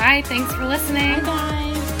 Bye. Thanks for listening. Bye.